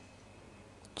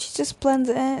 She just blends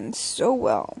in so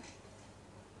well.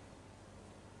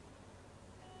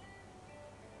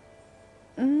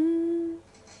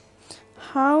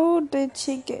 How did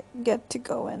she get to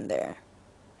go in there?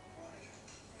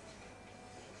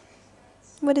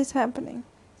 What is happening?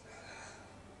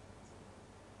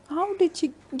 How did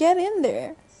she get in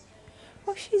there?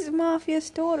 Oh, she's Mafia's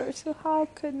daughter, so how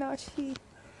could not she?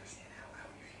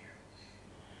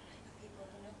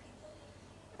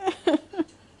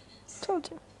 Told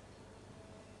you.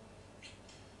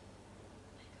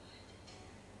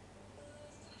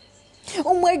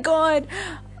 Oh my god!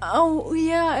 Oh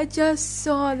yeah, I just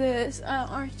saw this.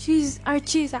 Archie's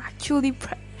actually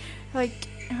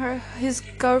his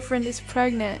girlfriend is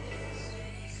pregnant.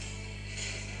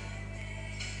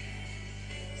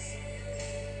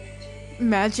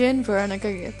 Imagine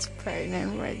Veronica gets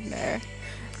pregnant right there.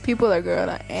 People are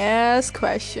gonna ask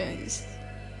questions.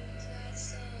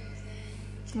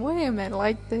 Why am I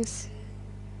like this?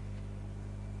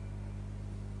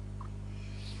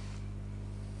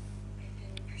 I've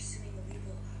been pursuing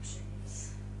legal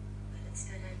options, but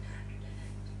instead I'm not.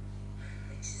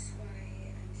 Which is why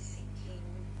I'm thinking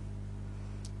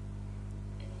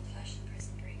an old-fashioned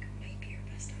prison break might be your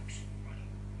best option.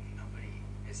 Nobody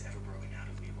has ever broken out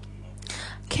of legal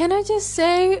mobility. Can I just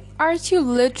say, Archie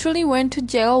literally went to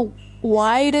jail.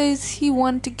 Why does he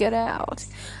want to get out?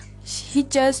 He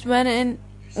just went in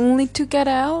only to get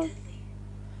out?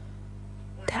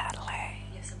 Deadly.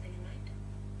 You have something in mind?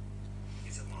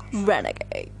 It's a long shot.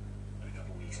 Renegade. But a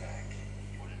couple weeks back,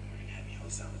 Gordon had me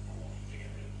host on the pool to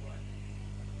get rid of blood.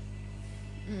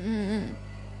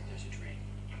 There's a drain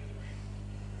under the rim.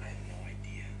 I have no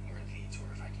idea where it leads or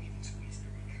if I can even squeeze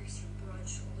through it. There's your broad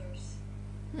shoulders.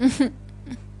 There's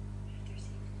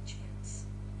even a chance.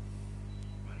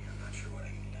 Honey, I'm not sure what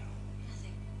I can do.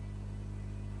 Nothing.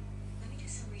 Let me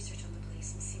do some research on the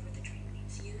place and see where the drain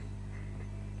leads you.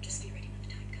 Just be ready when the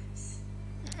time comes.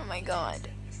 Oh my god.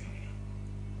 It's coming up.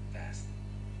 Fast.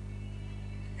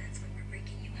 And that's when we're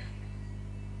breaking you out.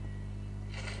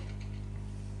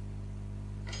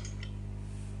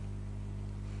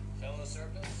 Fellow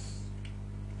Serpents,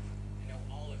 I know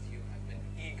all of you have been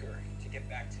eager to get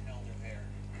back to Elder Bear.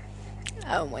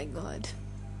 Oh my god.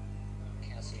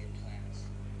 Cancel your plans.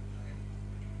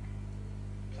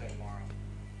 Play tomorrow.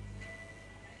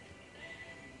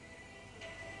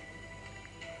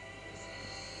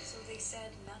 So they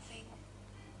said nothing?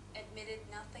 Admitted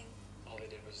nothing? All they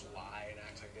did was lie and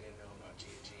act like they didn't know about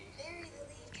GG. Bury the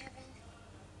lead, Kevin.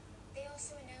 They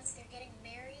also announced they're getting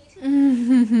married.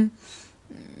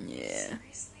 Yeah.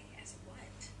 Seriously? As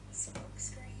what?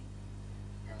 Smokescreen?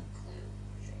 No clue.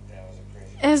 I think that was a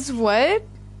crazy. As what?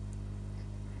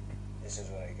 This is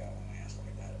what I got when I asked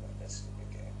my dad about that stupid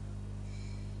game.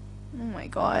 Oh my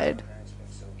god. Parents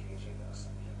been so cagey about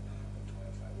something that happened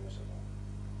 25 years ago.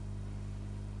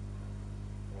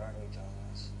 What aren't we telling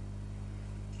us?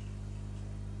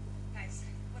 Guys,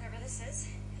 whatever this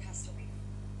is, it has to wait.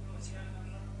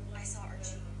 I saw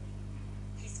Archie.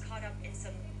 He's caught up in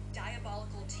some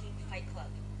diabolical teen fight club.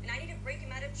 And I need to break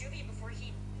him out of juvie before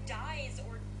he dies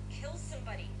or kills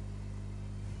somebody.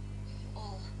 You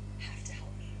all have to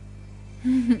help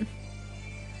me.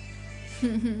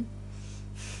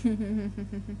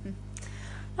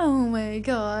 Oh my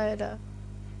god.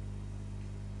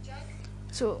 Jug,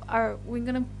 So are we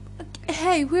gonna...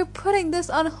 Hey, we're putting this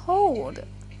on hold. Are you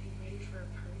ready for a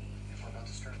party? If we're about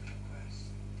to start a new class,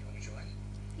 do you want to join?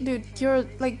 Dude, you're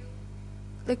like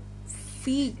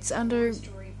feet under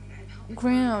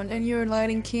ground and you're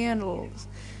lighting candles.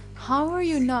 How are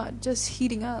you not just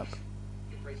heating up?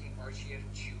 You're breaking Archie out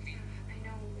of juvie. I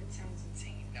know it sounds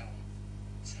insane. No.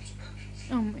 It sounds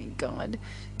perfect. Oh my god.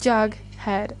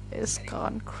 Jughead is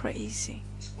gone crazy.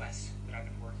 This quest that I've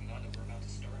been working on that we're about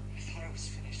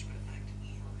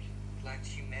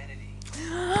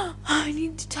I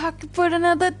need to talk about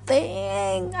another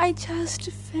thing. I just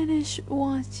finished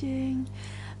watching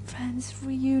Friends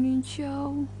reunion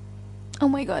show. Oh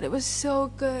my god, it was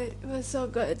so good. It was so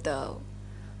good though.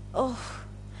 Oh,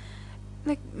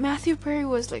 like Matthew Perry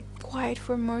was like quiet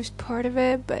for most part of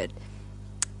it, but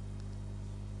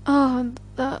oh,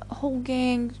 the whole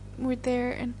gang were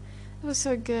there and it was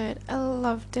so good. I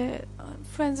loved it.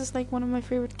 Friends is like one of my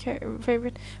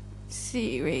favorite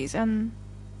series, and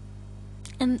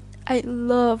I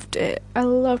loved it. I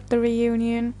loved the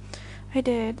reunion. I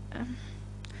did.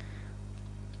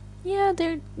 Yeah,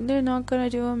 they're not gonna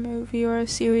do a movie or a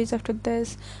series after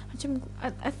this, which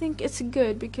I think it's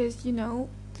good because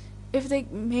if they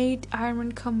made Iron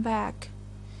Man come back,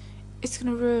 it's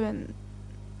gonna ruin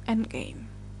Endgame.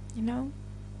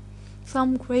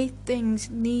 Some great things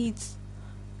needs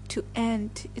to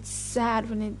end. It's sad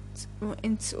when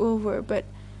it's over, but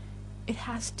it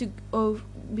has to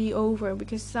be over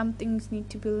because some things need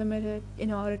to be limited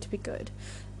in order to be good.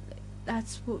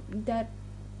 That's what that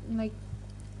like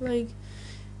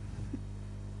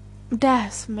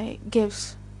death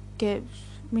gives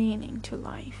meaning to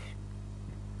life.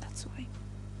 That's why.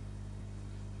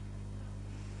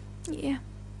 Yeah.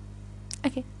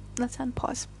 Okay, let's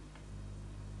unpause.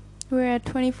 We're at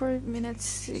 24 minutes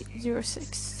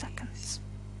 06 seconds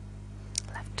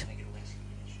left.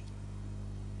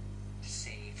 To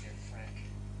save their friend.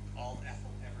 All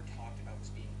Ethel ever talked about was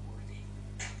being worthy.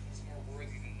 He's more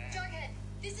worthy than that. Jughead,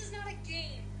 this is not a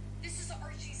game. This is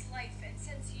Archie's life, and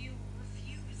since you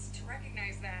refuse to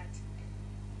recognize that,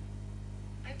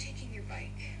 I'm taking your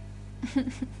bike.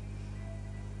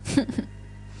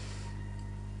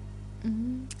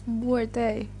 Were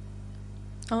they?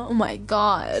 Oh my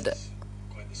god.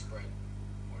 Quite the spread.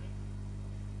 Morning.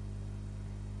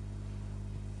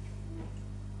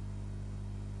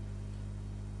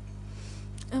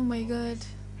 Oh my god.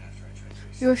 After I tried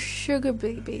to Your sugar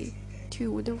baby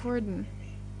to the warden.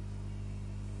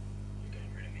 You're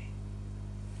getting rid of me.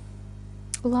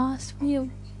 Last meal.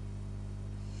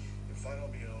 Your final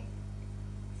meal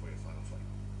for your final fight.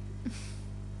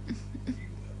 You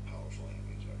have powerful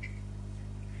enemies, Archie.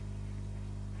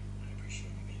 I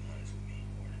appreciate you being honest with me,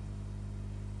 Warden.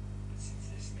 But since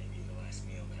this may be the last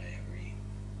meal that I ever eat,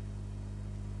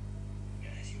 I'm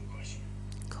gonna ask you a question.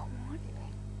 Go on.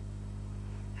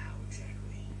 How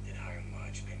exactly did Hiram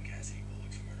Lodge pin Cassidy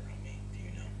Bullock's murder on me? Do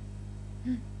you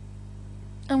know?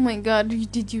 Oh my god,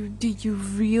 did you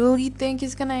really think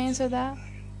he's gonna answer that?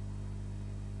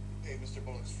 Hey, Mr.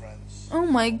 Bullock's friends. Oh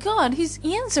my god, he's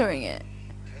answering it.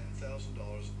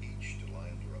 $10,000 each to lie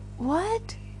under oath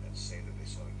What? and say that they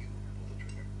saw you pull the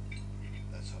trigger.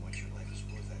 That's how much your life is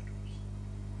worth, Andrews.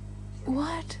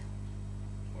 What?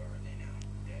 Where are they now?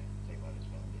 Dead. They might as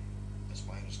well be. It's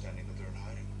my understanding that they're in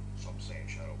hiding. Some say in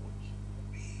Shadow Woods.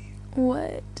 We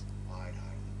What? hide in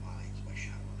the pines by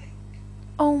Shadow Lake.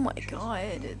 Oh my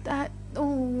god,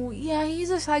 oh yeah, he's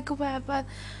a psychopath, but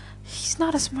he's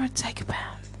not a smart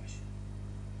psychopath. Question.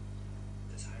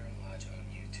 Does Hiram Lodge own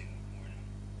you too, Warden?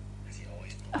 Has he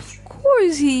always pulled the Of trigger?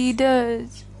 course he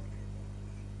does.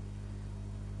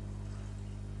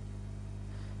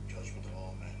 Judgment of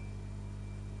all men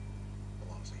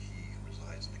belongs to he who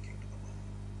resides in the kingdom alone.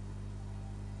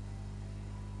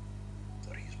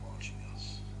 But he's watching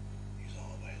us. He's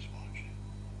always watching.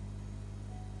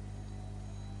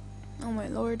 Oh my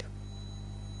lord.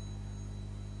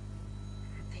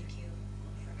 Thank you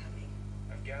for coming.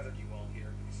 I've gathered you all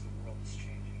here because the world is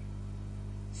changing.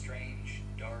 Strange,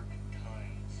 dark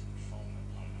times have fallen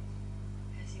upon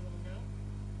us. As you all know,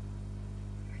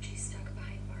 Archie's stuck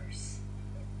behind bars.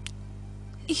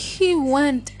 He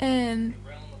went in The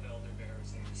realm of elder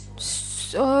bearers and disorder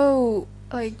so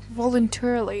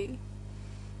voluntarily.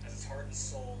 as its heart and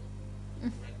soul, the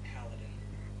Red Paladin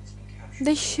has been captured.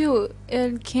 They shoot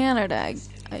in Canada,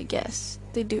 I guess.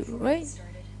 They do, right?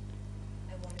 Started,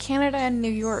 I wanted to Canada and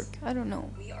New York. I don't know.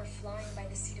 We are flying by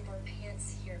the seat of our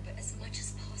pants here, but as much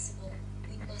as possible,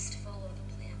 we must follow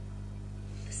the plan.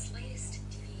 The slightest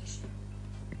deviation,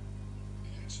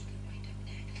 and Archie could wind up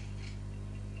dead.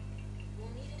 We'll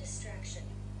need a distraction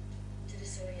to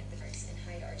disorient the guards and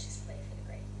hide Archie's play for the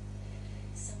grave.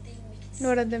 Something we can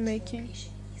What are sneak they into a making?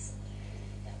 location easily,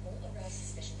 that won't arouse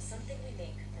suspicion. Something we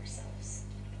make ourselves.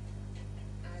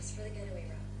 As for the getaway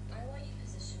route, I want you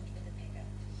positioned with the pickup.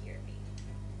 Hear me.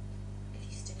 If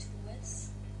you stick to the woods,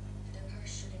 the car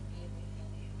shouldn't be able to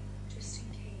follow you. Just in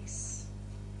case.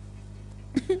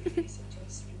 I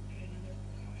suggest we put another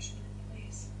precaution in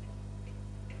place.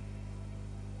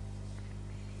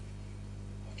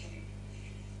 Okay.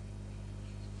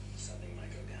 Something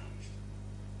might go down.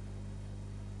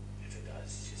 If it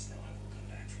does, just know I will come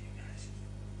back for you guys.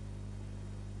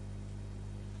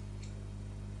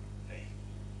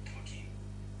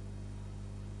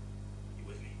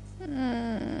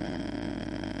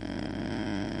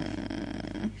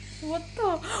 What the?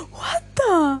 What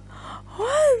the?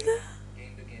 What? The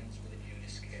game begins with a view to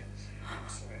scales. I'm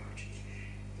sorry, Archie.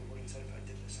 The word inside if I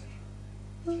did this,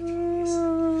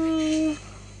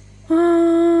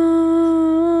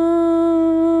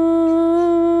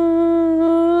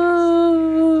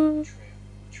 Betrayal.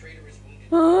 The traitor is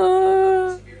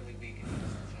wounded, severely weakened in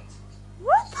his defenses.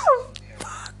 What the Impaired.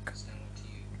 fuck? It's now up to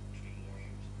you, Dream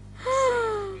Warriors. Save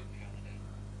the good paladin.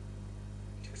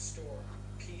 To restore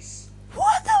peace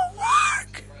What the fuck?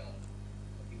 to the realm.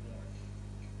 But be warned.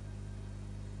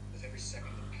 With every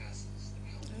second that passes, the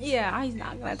paladin Yeah, he's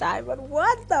not gonna die, but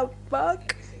what the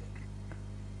fuck?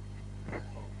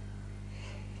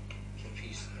 for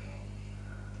peace in the realm.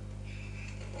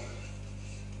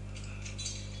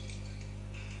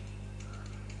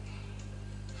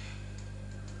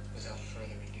 Without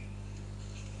further ado,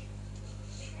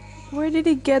 Where did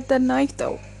he get the knife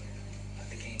though? let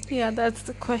the game Yeah, that's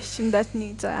the question that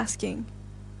needs asking.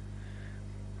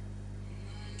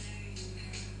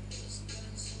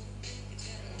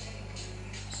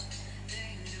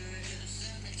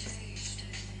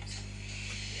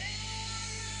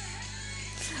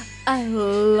 I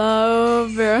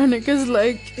love Veronica's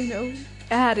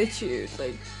attitude.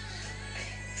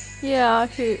 Yeah,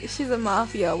 she's a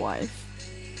mafia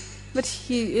wife, but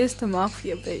he is the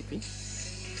mafia baby.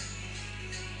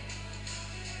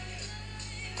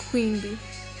 Queen bee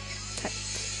type,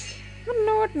 but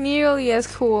not nearly as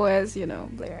cool as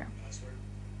Blair.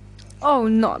 Oh,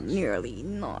 not nearly.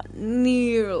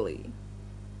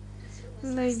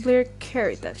 Blair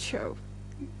carried that show.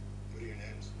 What are your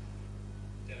names?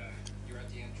 You're at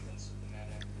the entrance of the Mad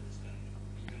Emperor's dungeon.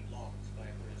 You've been blocked by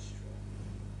a bridge stroll.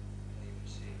 What do you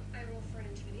see? I roll for an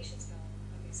intimidation spell,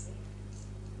 obviously.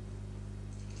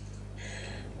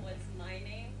 What's my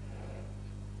name?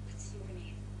 What's your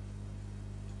name?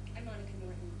 I'm Monica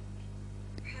Norton.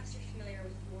 Perhaps you're familiar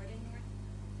with Warden Norton?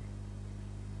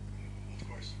 Of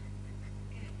course.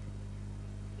 Good.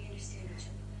 We understand each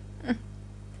other.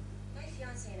 My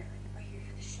fiance and I are here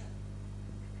for the show.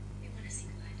 We want to see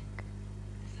blood.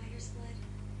 The fighter's blood,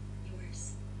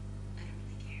 yours. I don't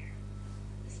really care.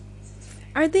 As long as it's fair.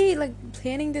 Are they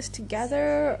planning this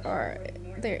together, or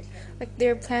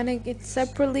they're planning it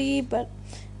separately? But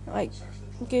but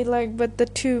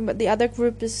the other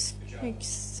group is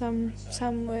some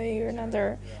way or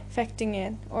another affecting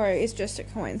it, or it's just a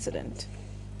coincidence.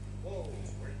 Whoa,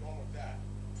 where are you going with that?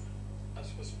 I'm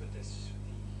supposed to put this with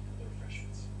the other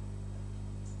refreshments.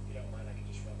 If you don't mind, I can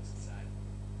just run this inside.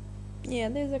 Yeah,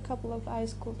 there's a couple of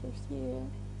ice coolers here.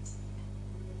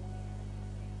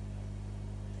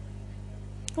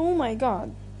 Oh my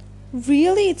god.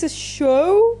 Really? It's a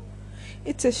show?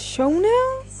 It's a show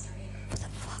now? What the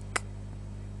fuck?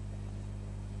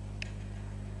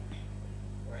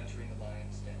 We're entering the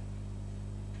lion's den.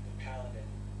 The paladin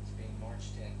is being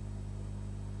marched in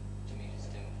to meet his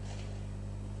doom.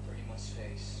 For he must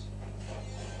face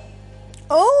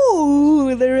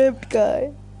Oh, the ripped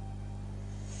guy.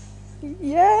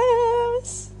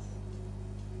 Yes.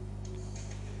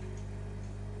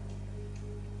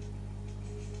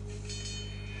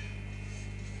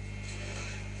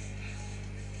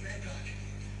 Hancock.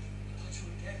 Thought you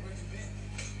were dead. Where you been?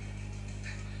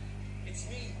 It's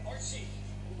me, Archie.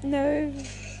 No,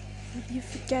 you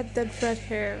forget that red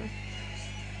hair.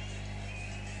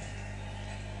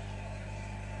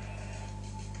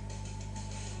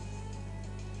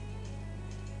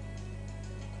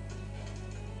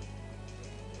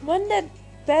 When did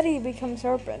Betty become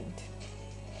serpent?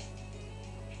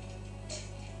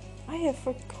 I have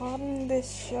forgotten this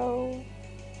show.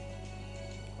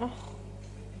 Ugh.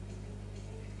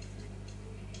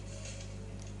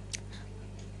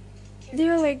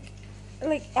 They're like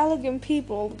elegant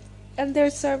people, and they're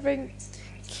serving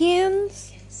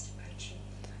cans.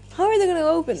 How are they gonna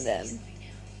open them?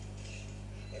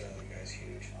 That other guy's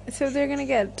huge. So they're gonna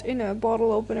get a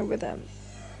bottle opener with them,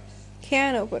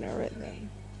 can opener with them.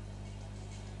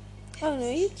 Oh no,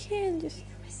 you can't just.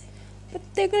 But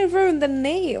they're gonna ruin the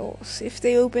nails if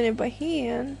they open it by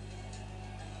hand.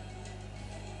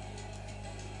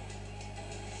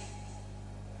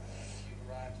 You've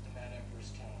arrived at the Mad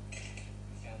Emperor's town.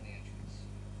 You found the entrance.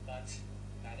 But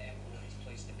Mad Emperor has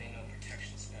placed a Bano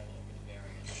protection spell over the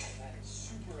barrier. That is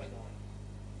super annoying.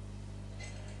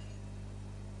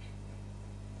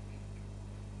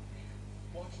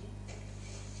 Joaquin?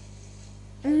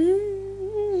 Mm.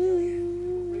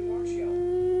 Ray Marcio.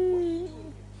 What are you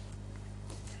doing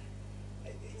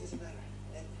here? It doesn't matter.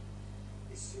 And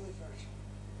it's too late for Archie.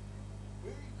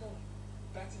 Where are you going?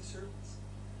 Back to the servants?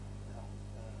 No.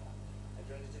 I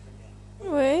joined a different gang.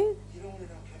 Wait, You don't want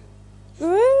to know, Kevin.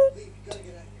 what? Leave. You gotta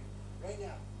get out of here. Right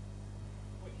now.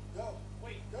 Wait, Go.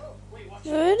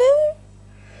 Really?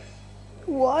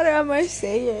 What am I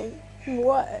saying?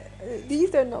 What?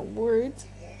 These are not words.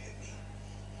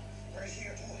 Right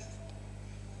here, do it.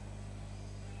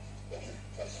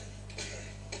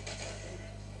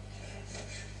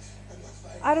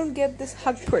 I don't get this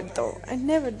hug part though. I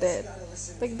never did.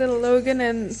 Like the Logan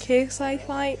and KSI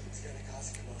fight.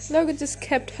 Logan just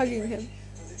kept hugging him.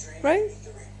 Right?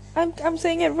 I'm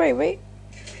saying it right, right?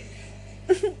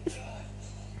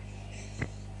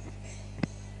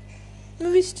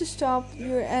 Movies to stop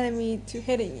your enemy to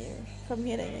hitting you from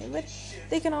hitting you, but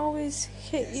they can always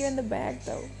hit you in the back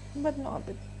though, but not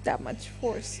with that much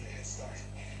force.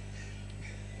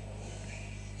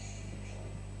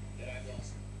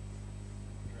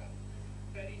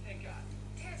 Betty, thank God.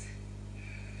 Dad,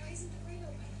 why isn't the ring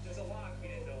open? There's a lock we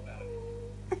didn't know about.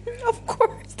 Of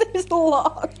course, there's a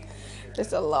lock.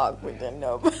 There's a lock we didn't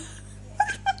know about. I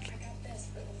got this.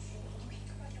 Okay,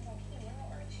 come on, where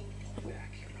are Archie?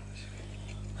 Back here, brothers.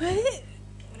 What?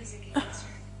 What is it, Game Master?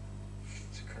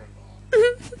 It's a curveball.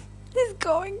 He's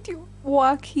going to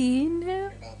Joaquin now? You're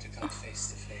about to come face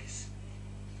to face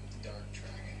with the Dark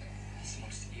Dragon. It's the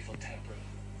most evil-tempered,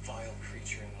 vile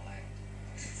creature in the land.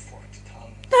 With a forked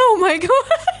tongue, Oh my god.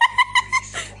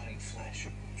 rotting flesh,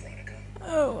 Veronica.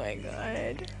 Oh my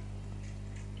god.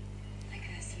 I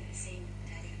could ask you the same,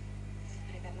 Daddy.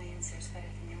 But I bet my answer is better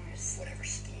than yours. Whatever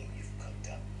scheme you've cooked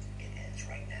up, it ends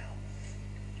right now.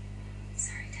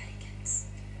 Sorry, Daddy Kids.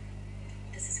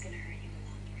 This is gonna hurt you a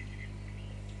lot more than it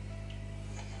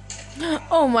will me.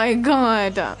 Oh my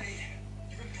god.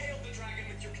 You've impaled the dragon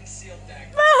with your concealed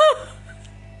dagger.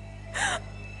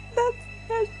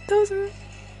 Those are.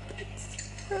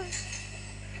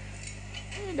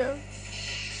 You know.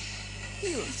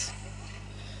 Heels.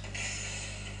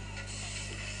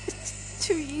 It's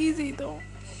too easy though.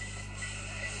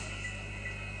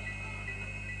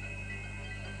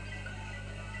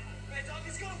 Hey, dog,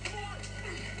 he's gone. Come on.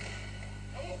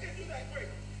 I won't get you that quick.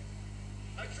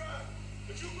 I tried,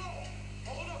 but you go.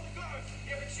 I'll hold up the guards.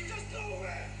 Yeah, but you just go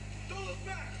away. Don't look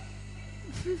back.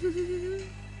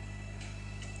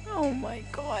 Oh my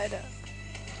god.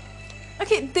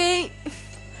 Okay,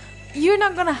 you're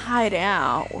not gonna hide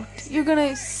out. You're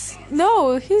gonna.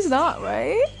 No, he's not,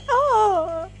 right?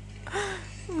 Oh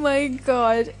my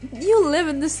god. You live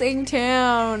in the same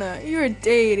town. You're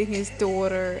dating his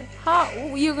daughter. How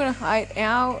you're gonna hide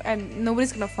out and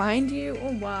nobody's gonna find you?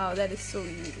 Oh wow, that is so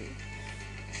easy.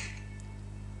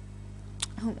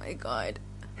 Oh my god.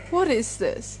 What is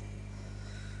this?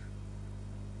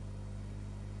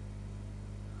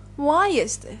 Why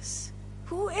is this?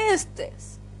 Who is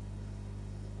this?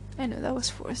 I know that was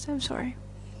forced. I'm sorry.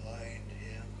 Find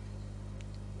him.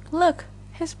 Look,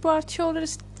 his broad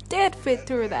shoulders did fit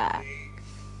through that.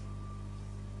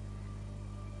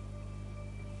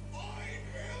 Find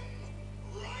him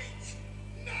right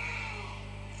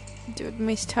now. Dude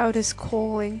missed out his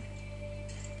calling.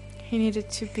 He needed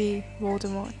to be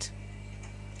Voldemort.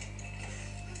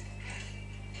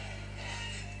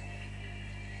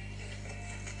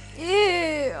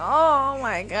 Ew, oh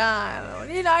my god.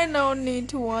 I don't need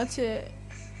to watch it.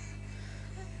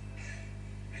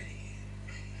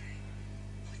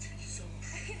 I'll take you so much.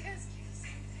 I can ask you the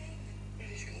same thing.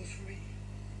 Betty, she goes for me.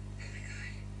 Oh my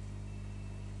god.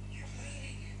 You're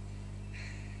bleeding.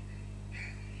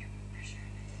 You're pressure.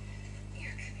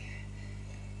 Here, come here.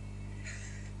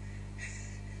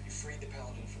 You freed the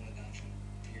paladin from the dungeon.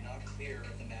 You're not clear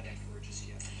of the Mad Emperor just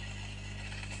yet.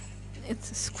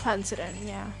 It's a coincidence,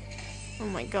 yeah. Oh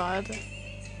my god.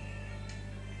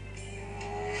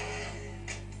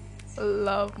 I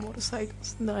love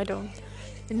motorcycles. No, I don't.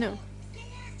 No.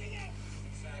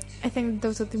 I think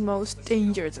those are the most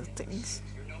dangerous of things.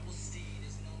 Your noble steed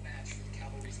is no match for the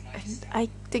cavalry's And knights. I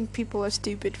think people are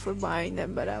stupid for buying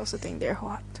them, but I also think they're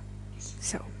hot.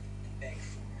 So, Beg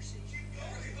for mercy.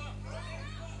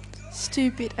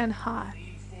 stupid and hot.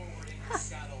 Lean forward in your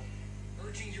saddle,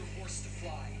 urging your horse to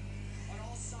fly. On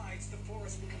all sides, the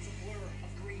forest becomes a blur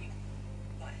of green.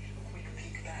 But a quick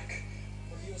peek back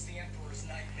reveals the Emperor's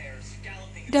nightmares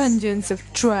galloping. Dungeons of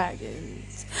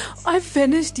Dragons. I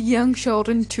finished Young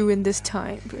Sheldon 2 in this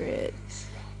time period.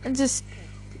 And just,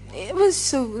 it was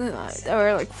so, there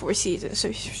were like 4 seasons, so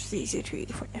it's easy to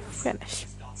finish.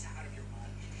 Thoughts out of your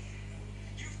mind.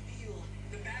 You feel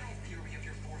the battle fury of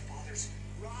your forefathers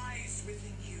rise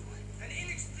within you, an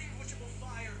inextinguishable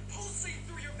fire pulsing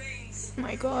through your veins. Oh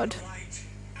my god. Light,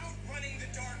 outrunning the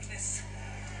darkness.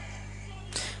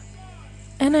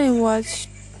 And I watched,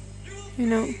 you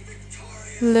know,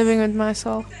 Living with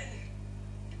Myself.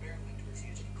 Barreling towards the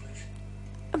edge of the cliff.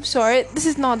 I'm sorry, this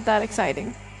is not that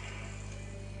exciting.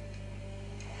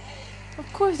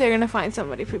 Of course they're gonna find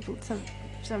somebody.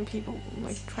 Some people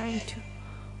like trying to.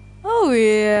 Oh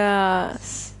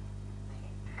yes.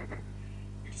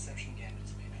 Your deception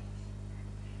gambit's paid off.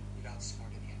 You've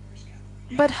outsmarted the Emperor's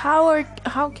cavalry. But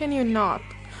how can you not?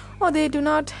 Oh, they do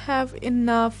not have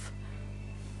enough.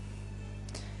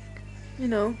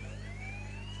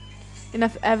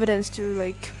 Enough evidence to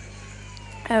like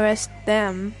arrest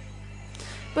them.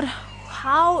 But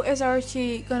how is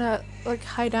Archie gonna like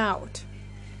hide out?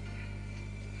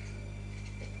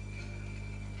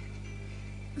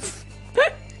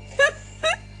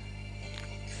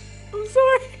 I'm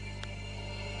sorry.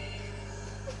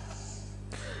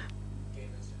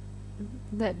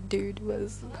 That dude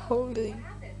was holding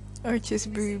Archie's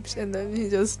boobs and then he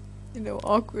just,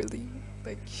 awkwardly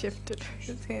like shifted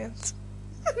his hands.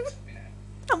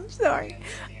 I'm sorry.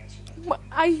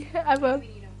 I have a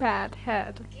bad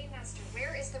head. Game Master,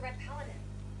 where is the Red Paladin?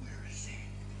 Where is he?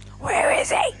 Where is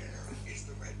he? Where is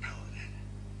the Red Paladin?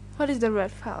 What is the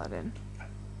Red Paladin?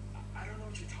 I don't know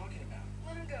what you're talking about.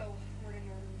 Let him go, Morgan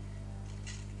Norton.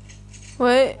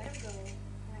 What? Let him go,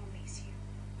 or I'll mace you.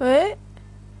 What?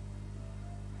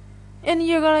 And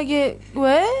you're gonna get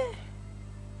what?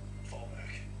 Fall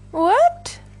back.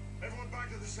 What? Everyone back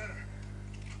to the center.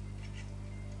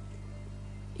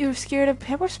 You're scared of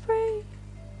pepper spray?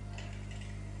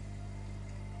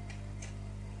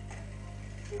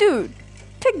 Dude,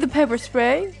 take the pepper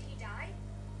spray. Did he die?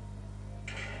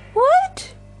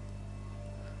 What?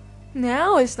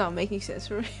 Now it's not making sense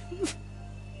for me.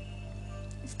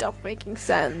 It stopped making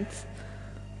sense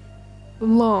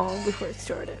long before it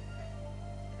started.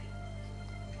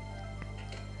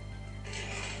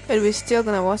 But we're still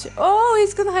gonna watch it. Oh,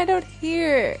 he's gonna hide out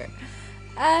here.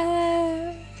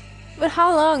 But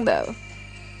how long though?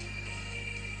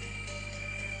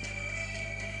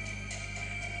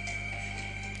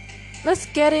 Let's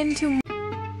get into.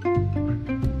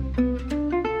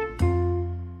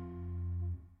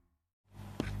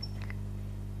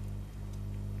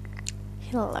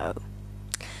 Hello.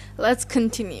 Let's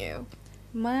continue.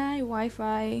 My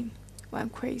Wi-Fi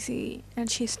went crazy and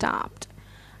she stopped.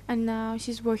 And now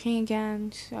she's working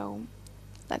again, so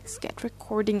let's get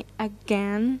recording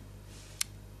again.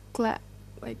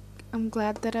 I'm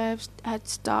glad that I had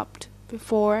stopped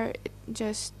before. It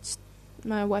just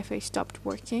my Wi-Fi stopped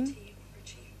working. So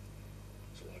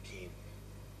Joaquin,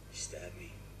 he stabbed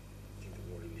me. I think the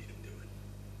warden made him do it.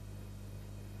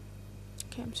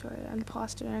 Okay, I'm sorry. I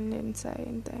paused it and didn't say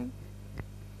anything.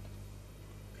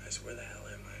 Guys, where the hell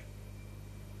am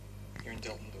I? You're in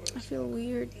Dilton Doors. I feel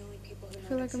weird. The only people who I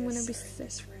feel like I'm gonna be are in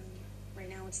this sick. room. Right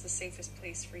now, it's the safest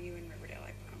place for you in Riverdale,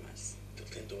 I promise.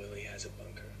 Dilton Doily has a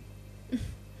bunker.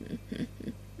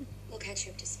 We'll catch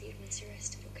you up to speed once you're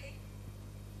rested, okay?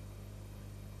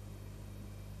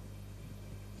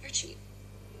 Archie,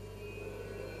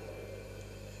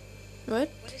 What?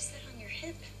 what is that on your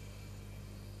hip?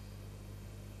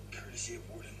 Courtesy of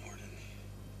Warden Norton.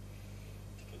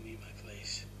 To put me in my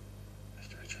place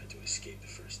after I tried to escape the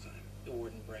first time. The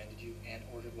warden branded you and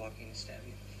ordered Joaquin to stab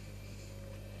you.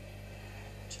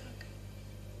 Chuck.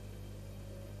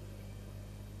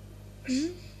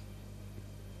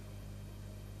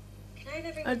 Can I have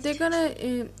everyone's Are they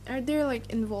attention? gonna? Are they like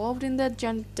involved in that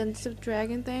Dungeons of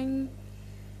Dragon thing?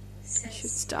 I Since should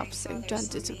stop my saying father saw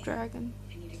Dungeons of me, Dragon.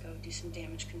 I need to go do some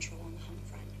damage control on the home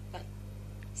front. But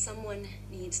someone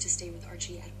needs to stay with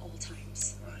Archie at all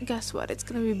times. Guess what? It's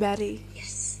gonna be Betty.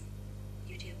 Yes,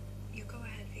 you do. You go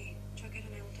ahead, V. Chuck it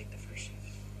and I will take the first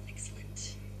shift.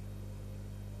 Excellent.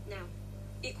 Now,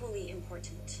 equally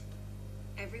important,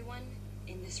 everyone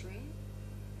in this room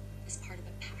is part of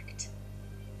a pact.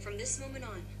 From this moment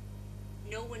on,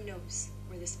 no one knows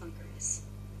where this bunker is.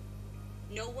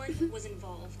 No one was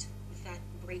involved with that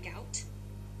breakout,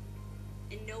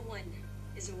 and no one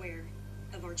is aware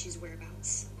of Archie's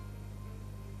whereabouts.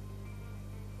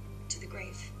 To the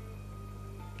grave.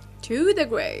 To the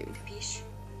grave. Capiche?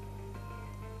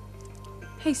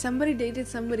 Hey, somebody dated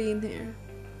somebody in here.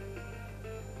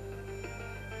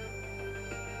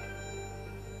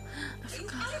 I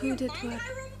forgot who did what.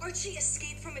 Archie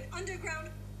escaped from an underground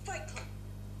fight club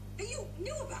that you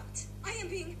knew about. I am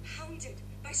being hounded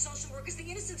by social workers. The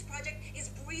Innocence Project is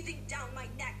breathing down my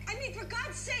neck. I mean, for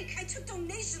God's sake, I took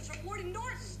donations from Warden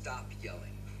Norton. Stop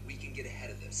yelling. We can get ahead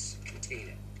of this. Contain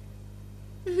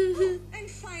it. And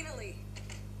finally,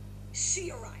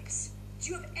 she arrives. Do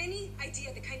you have any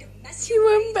idea the kind of mess She you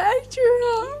went made? back to her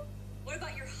home. What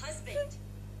about your husband?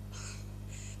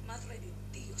 Madre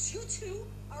de Dios, you two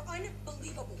are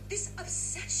unbelievable. This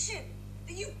obsession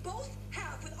that you both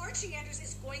have with Archie Anders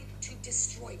is going to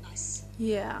destroy us.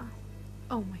 Yeah.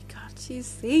 Oh my god, she's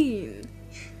seen.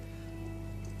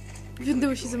 Even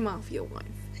though she's a mafia wife.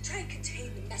 Try and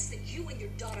contain the mess that you and your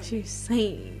daughter She's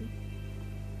sane.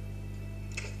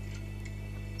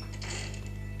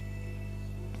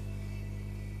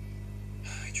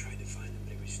 I tried to find him,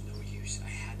 but it was no use. I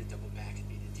had to double back and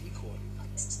be the decoy.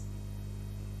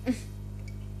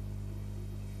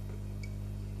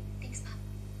 Thanks, Mom.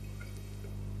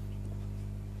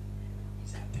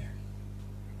 He's out there.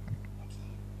 Lucky,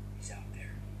 he's out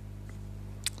there.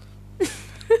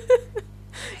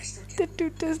 I still The can't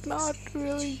dude does not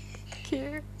really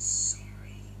care. Sorry,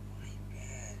 my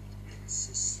bad. It's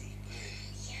a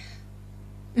secret.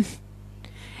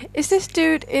 Is this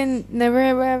dude in Never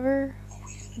Ever Ever?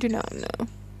 Do not know.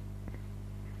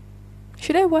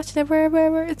 Should I watch Never Ever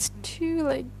Ever? It's too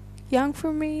like young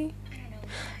for me. I don't know,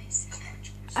 guys.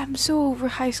 I'm so over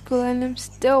high school and I'm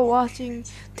still watching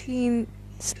teens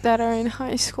that are in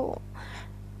high school.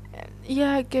 And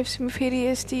yeah, it gives me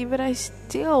PTSD, but I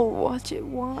still watch it.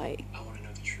 Why? I want to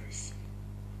know the truth,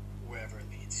 wherever it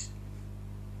leads.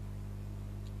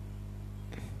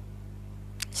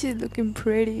 She's looking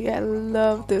pretty. I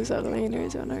love those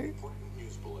eyeliners on her. Important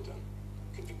news bulletin.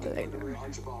 Convicted Later. murderer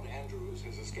Archibald Andrews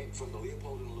has escaped from the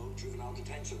Leopold and Lowe Juvenile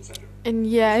Detention Center. And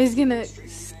yeah, he's gonna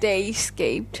stay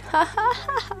escaped.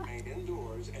 Remain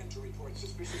indoors and to report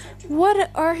suspicious activity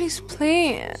What are his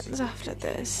plans after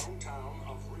this? in the hometown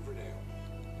of Riverdale.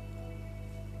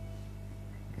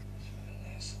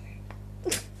 Leslie.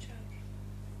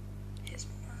 His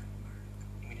burn mark.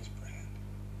 You mean his brand?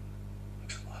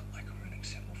 Looks a lot like a running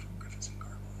symbol from Griffins and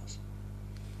Gargoyles.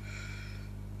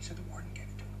 You said the warden gave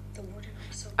it to him. The warden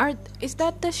also. Is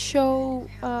that the show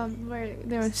where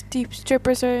there's deep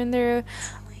strippers are in there?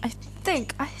 I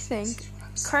think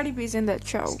Cardi B's in that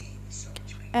show,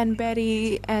 and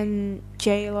Betty and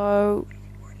J-Lo,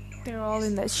 they're all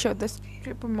in that show. The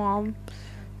stripper mom,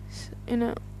 you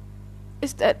know.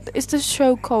 Is the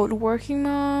show called Working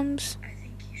Moms? I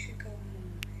think you should go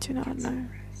home. Do not know.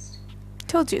 Rest.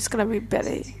 Told you it's gonna be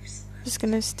Betty. Just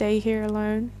gonna stay here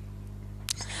alone.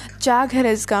 Jughead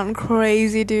has gone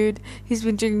crazy, dude. He's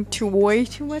been drinking way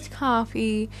too much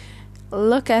coffee.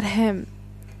 Look at him.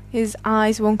 His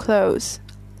eyes won't close.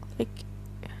 Like,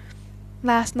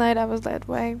 last night I was that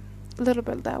way. A little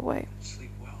bit that way.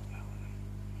 Sleep well,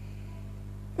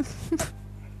 Valerie. I had a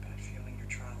bad feeling your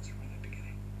trials are only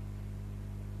beginning.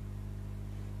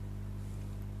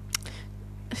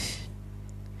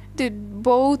 Dude,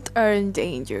 both are in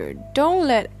danger. Don't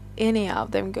let any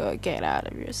of them get out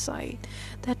of your sight.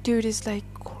 That dude is like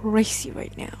crazy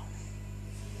right now.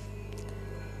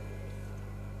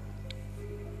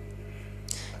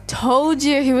 Told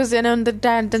you he was in on the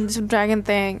Dungeons and Dragon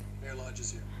thing. Mayor Lodge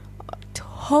is here.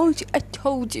 I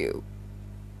told you.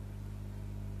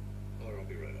 Or I'll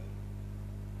be right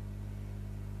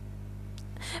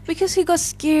out. Because he got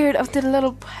scared of the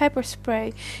little pepper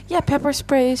spray. Yeah, pepper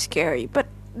spray is scary, but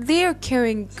they're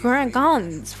carrying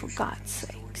guns, for God's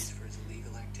sakes. Authorities for his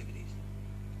illegal activities.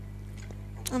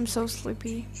 I'm so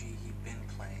sleepy. G he'd been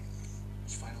playing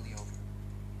was finally over.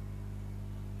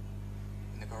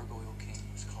 And the Gargoyle King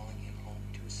was calling him home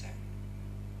to ascend.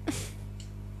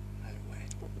 Either way,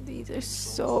 These are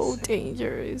so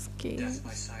dangerous games. death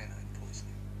by cyanide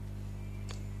poisoning.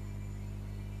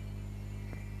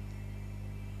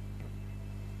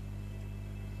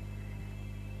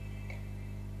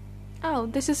 Oh,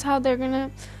 this is how they're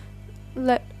gonna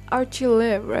let Archie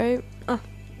live, right?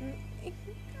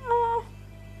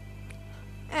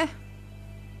 Eh.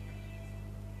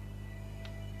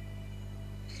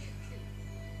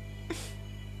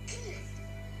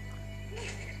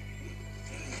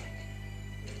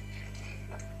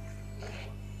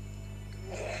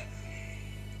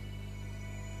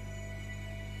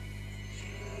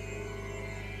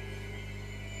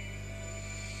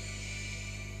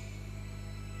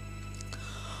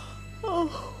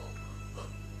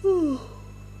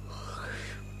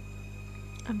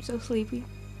 I'm so sleepy.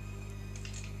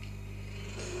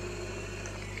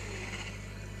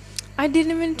 I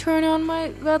didn't even turn on my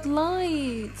red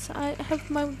lights. I have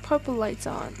my purple lights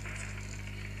on.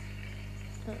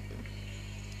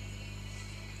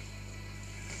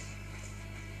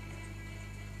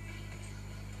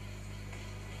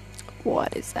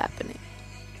 What is happening?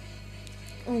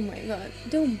 Oh my god,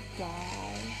 don't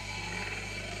bawl.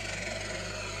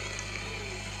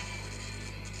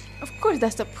 Of course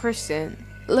that's the person.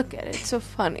 Look at it, it's so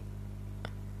funny.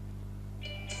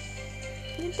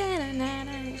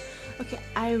 Okay,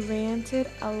 I ranted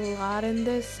a lot in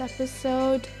this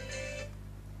episode.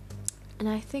 And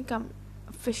I think I'm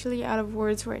officially out of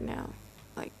words right now.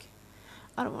 Like,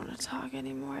 I don't want to talk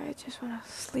anymore. I just want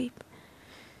to sleep.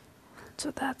 So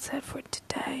that's it for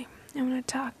today. I'm going to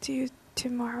talk to you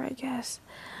tomorrow, I guess.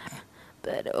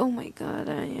 But oh my god,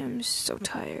 I am so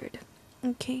tired.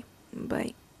 Okay,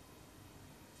 bye.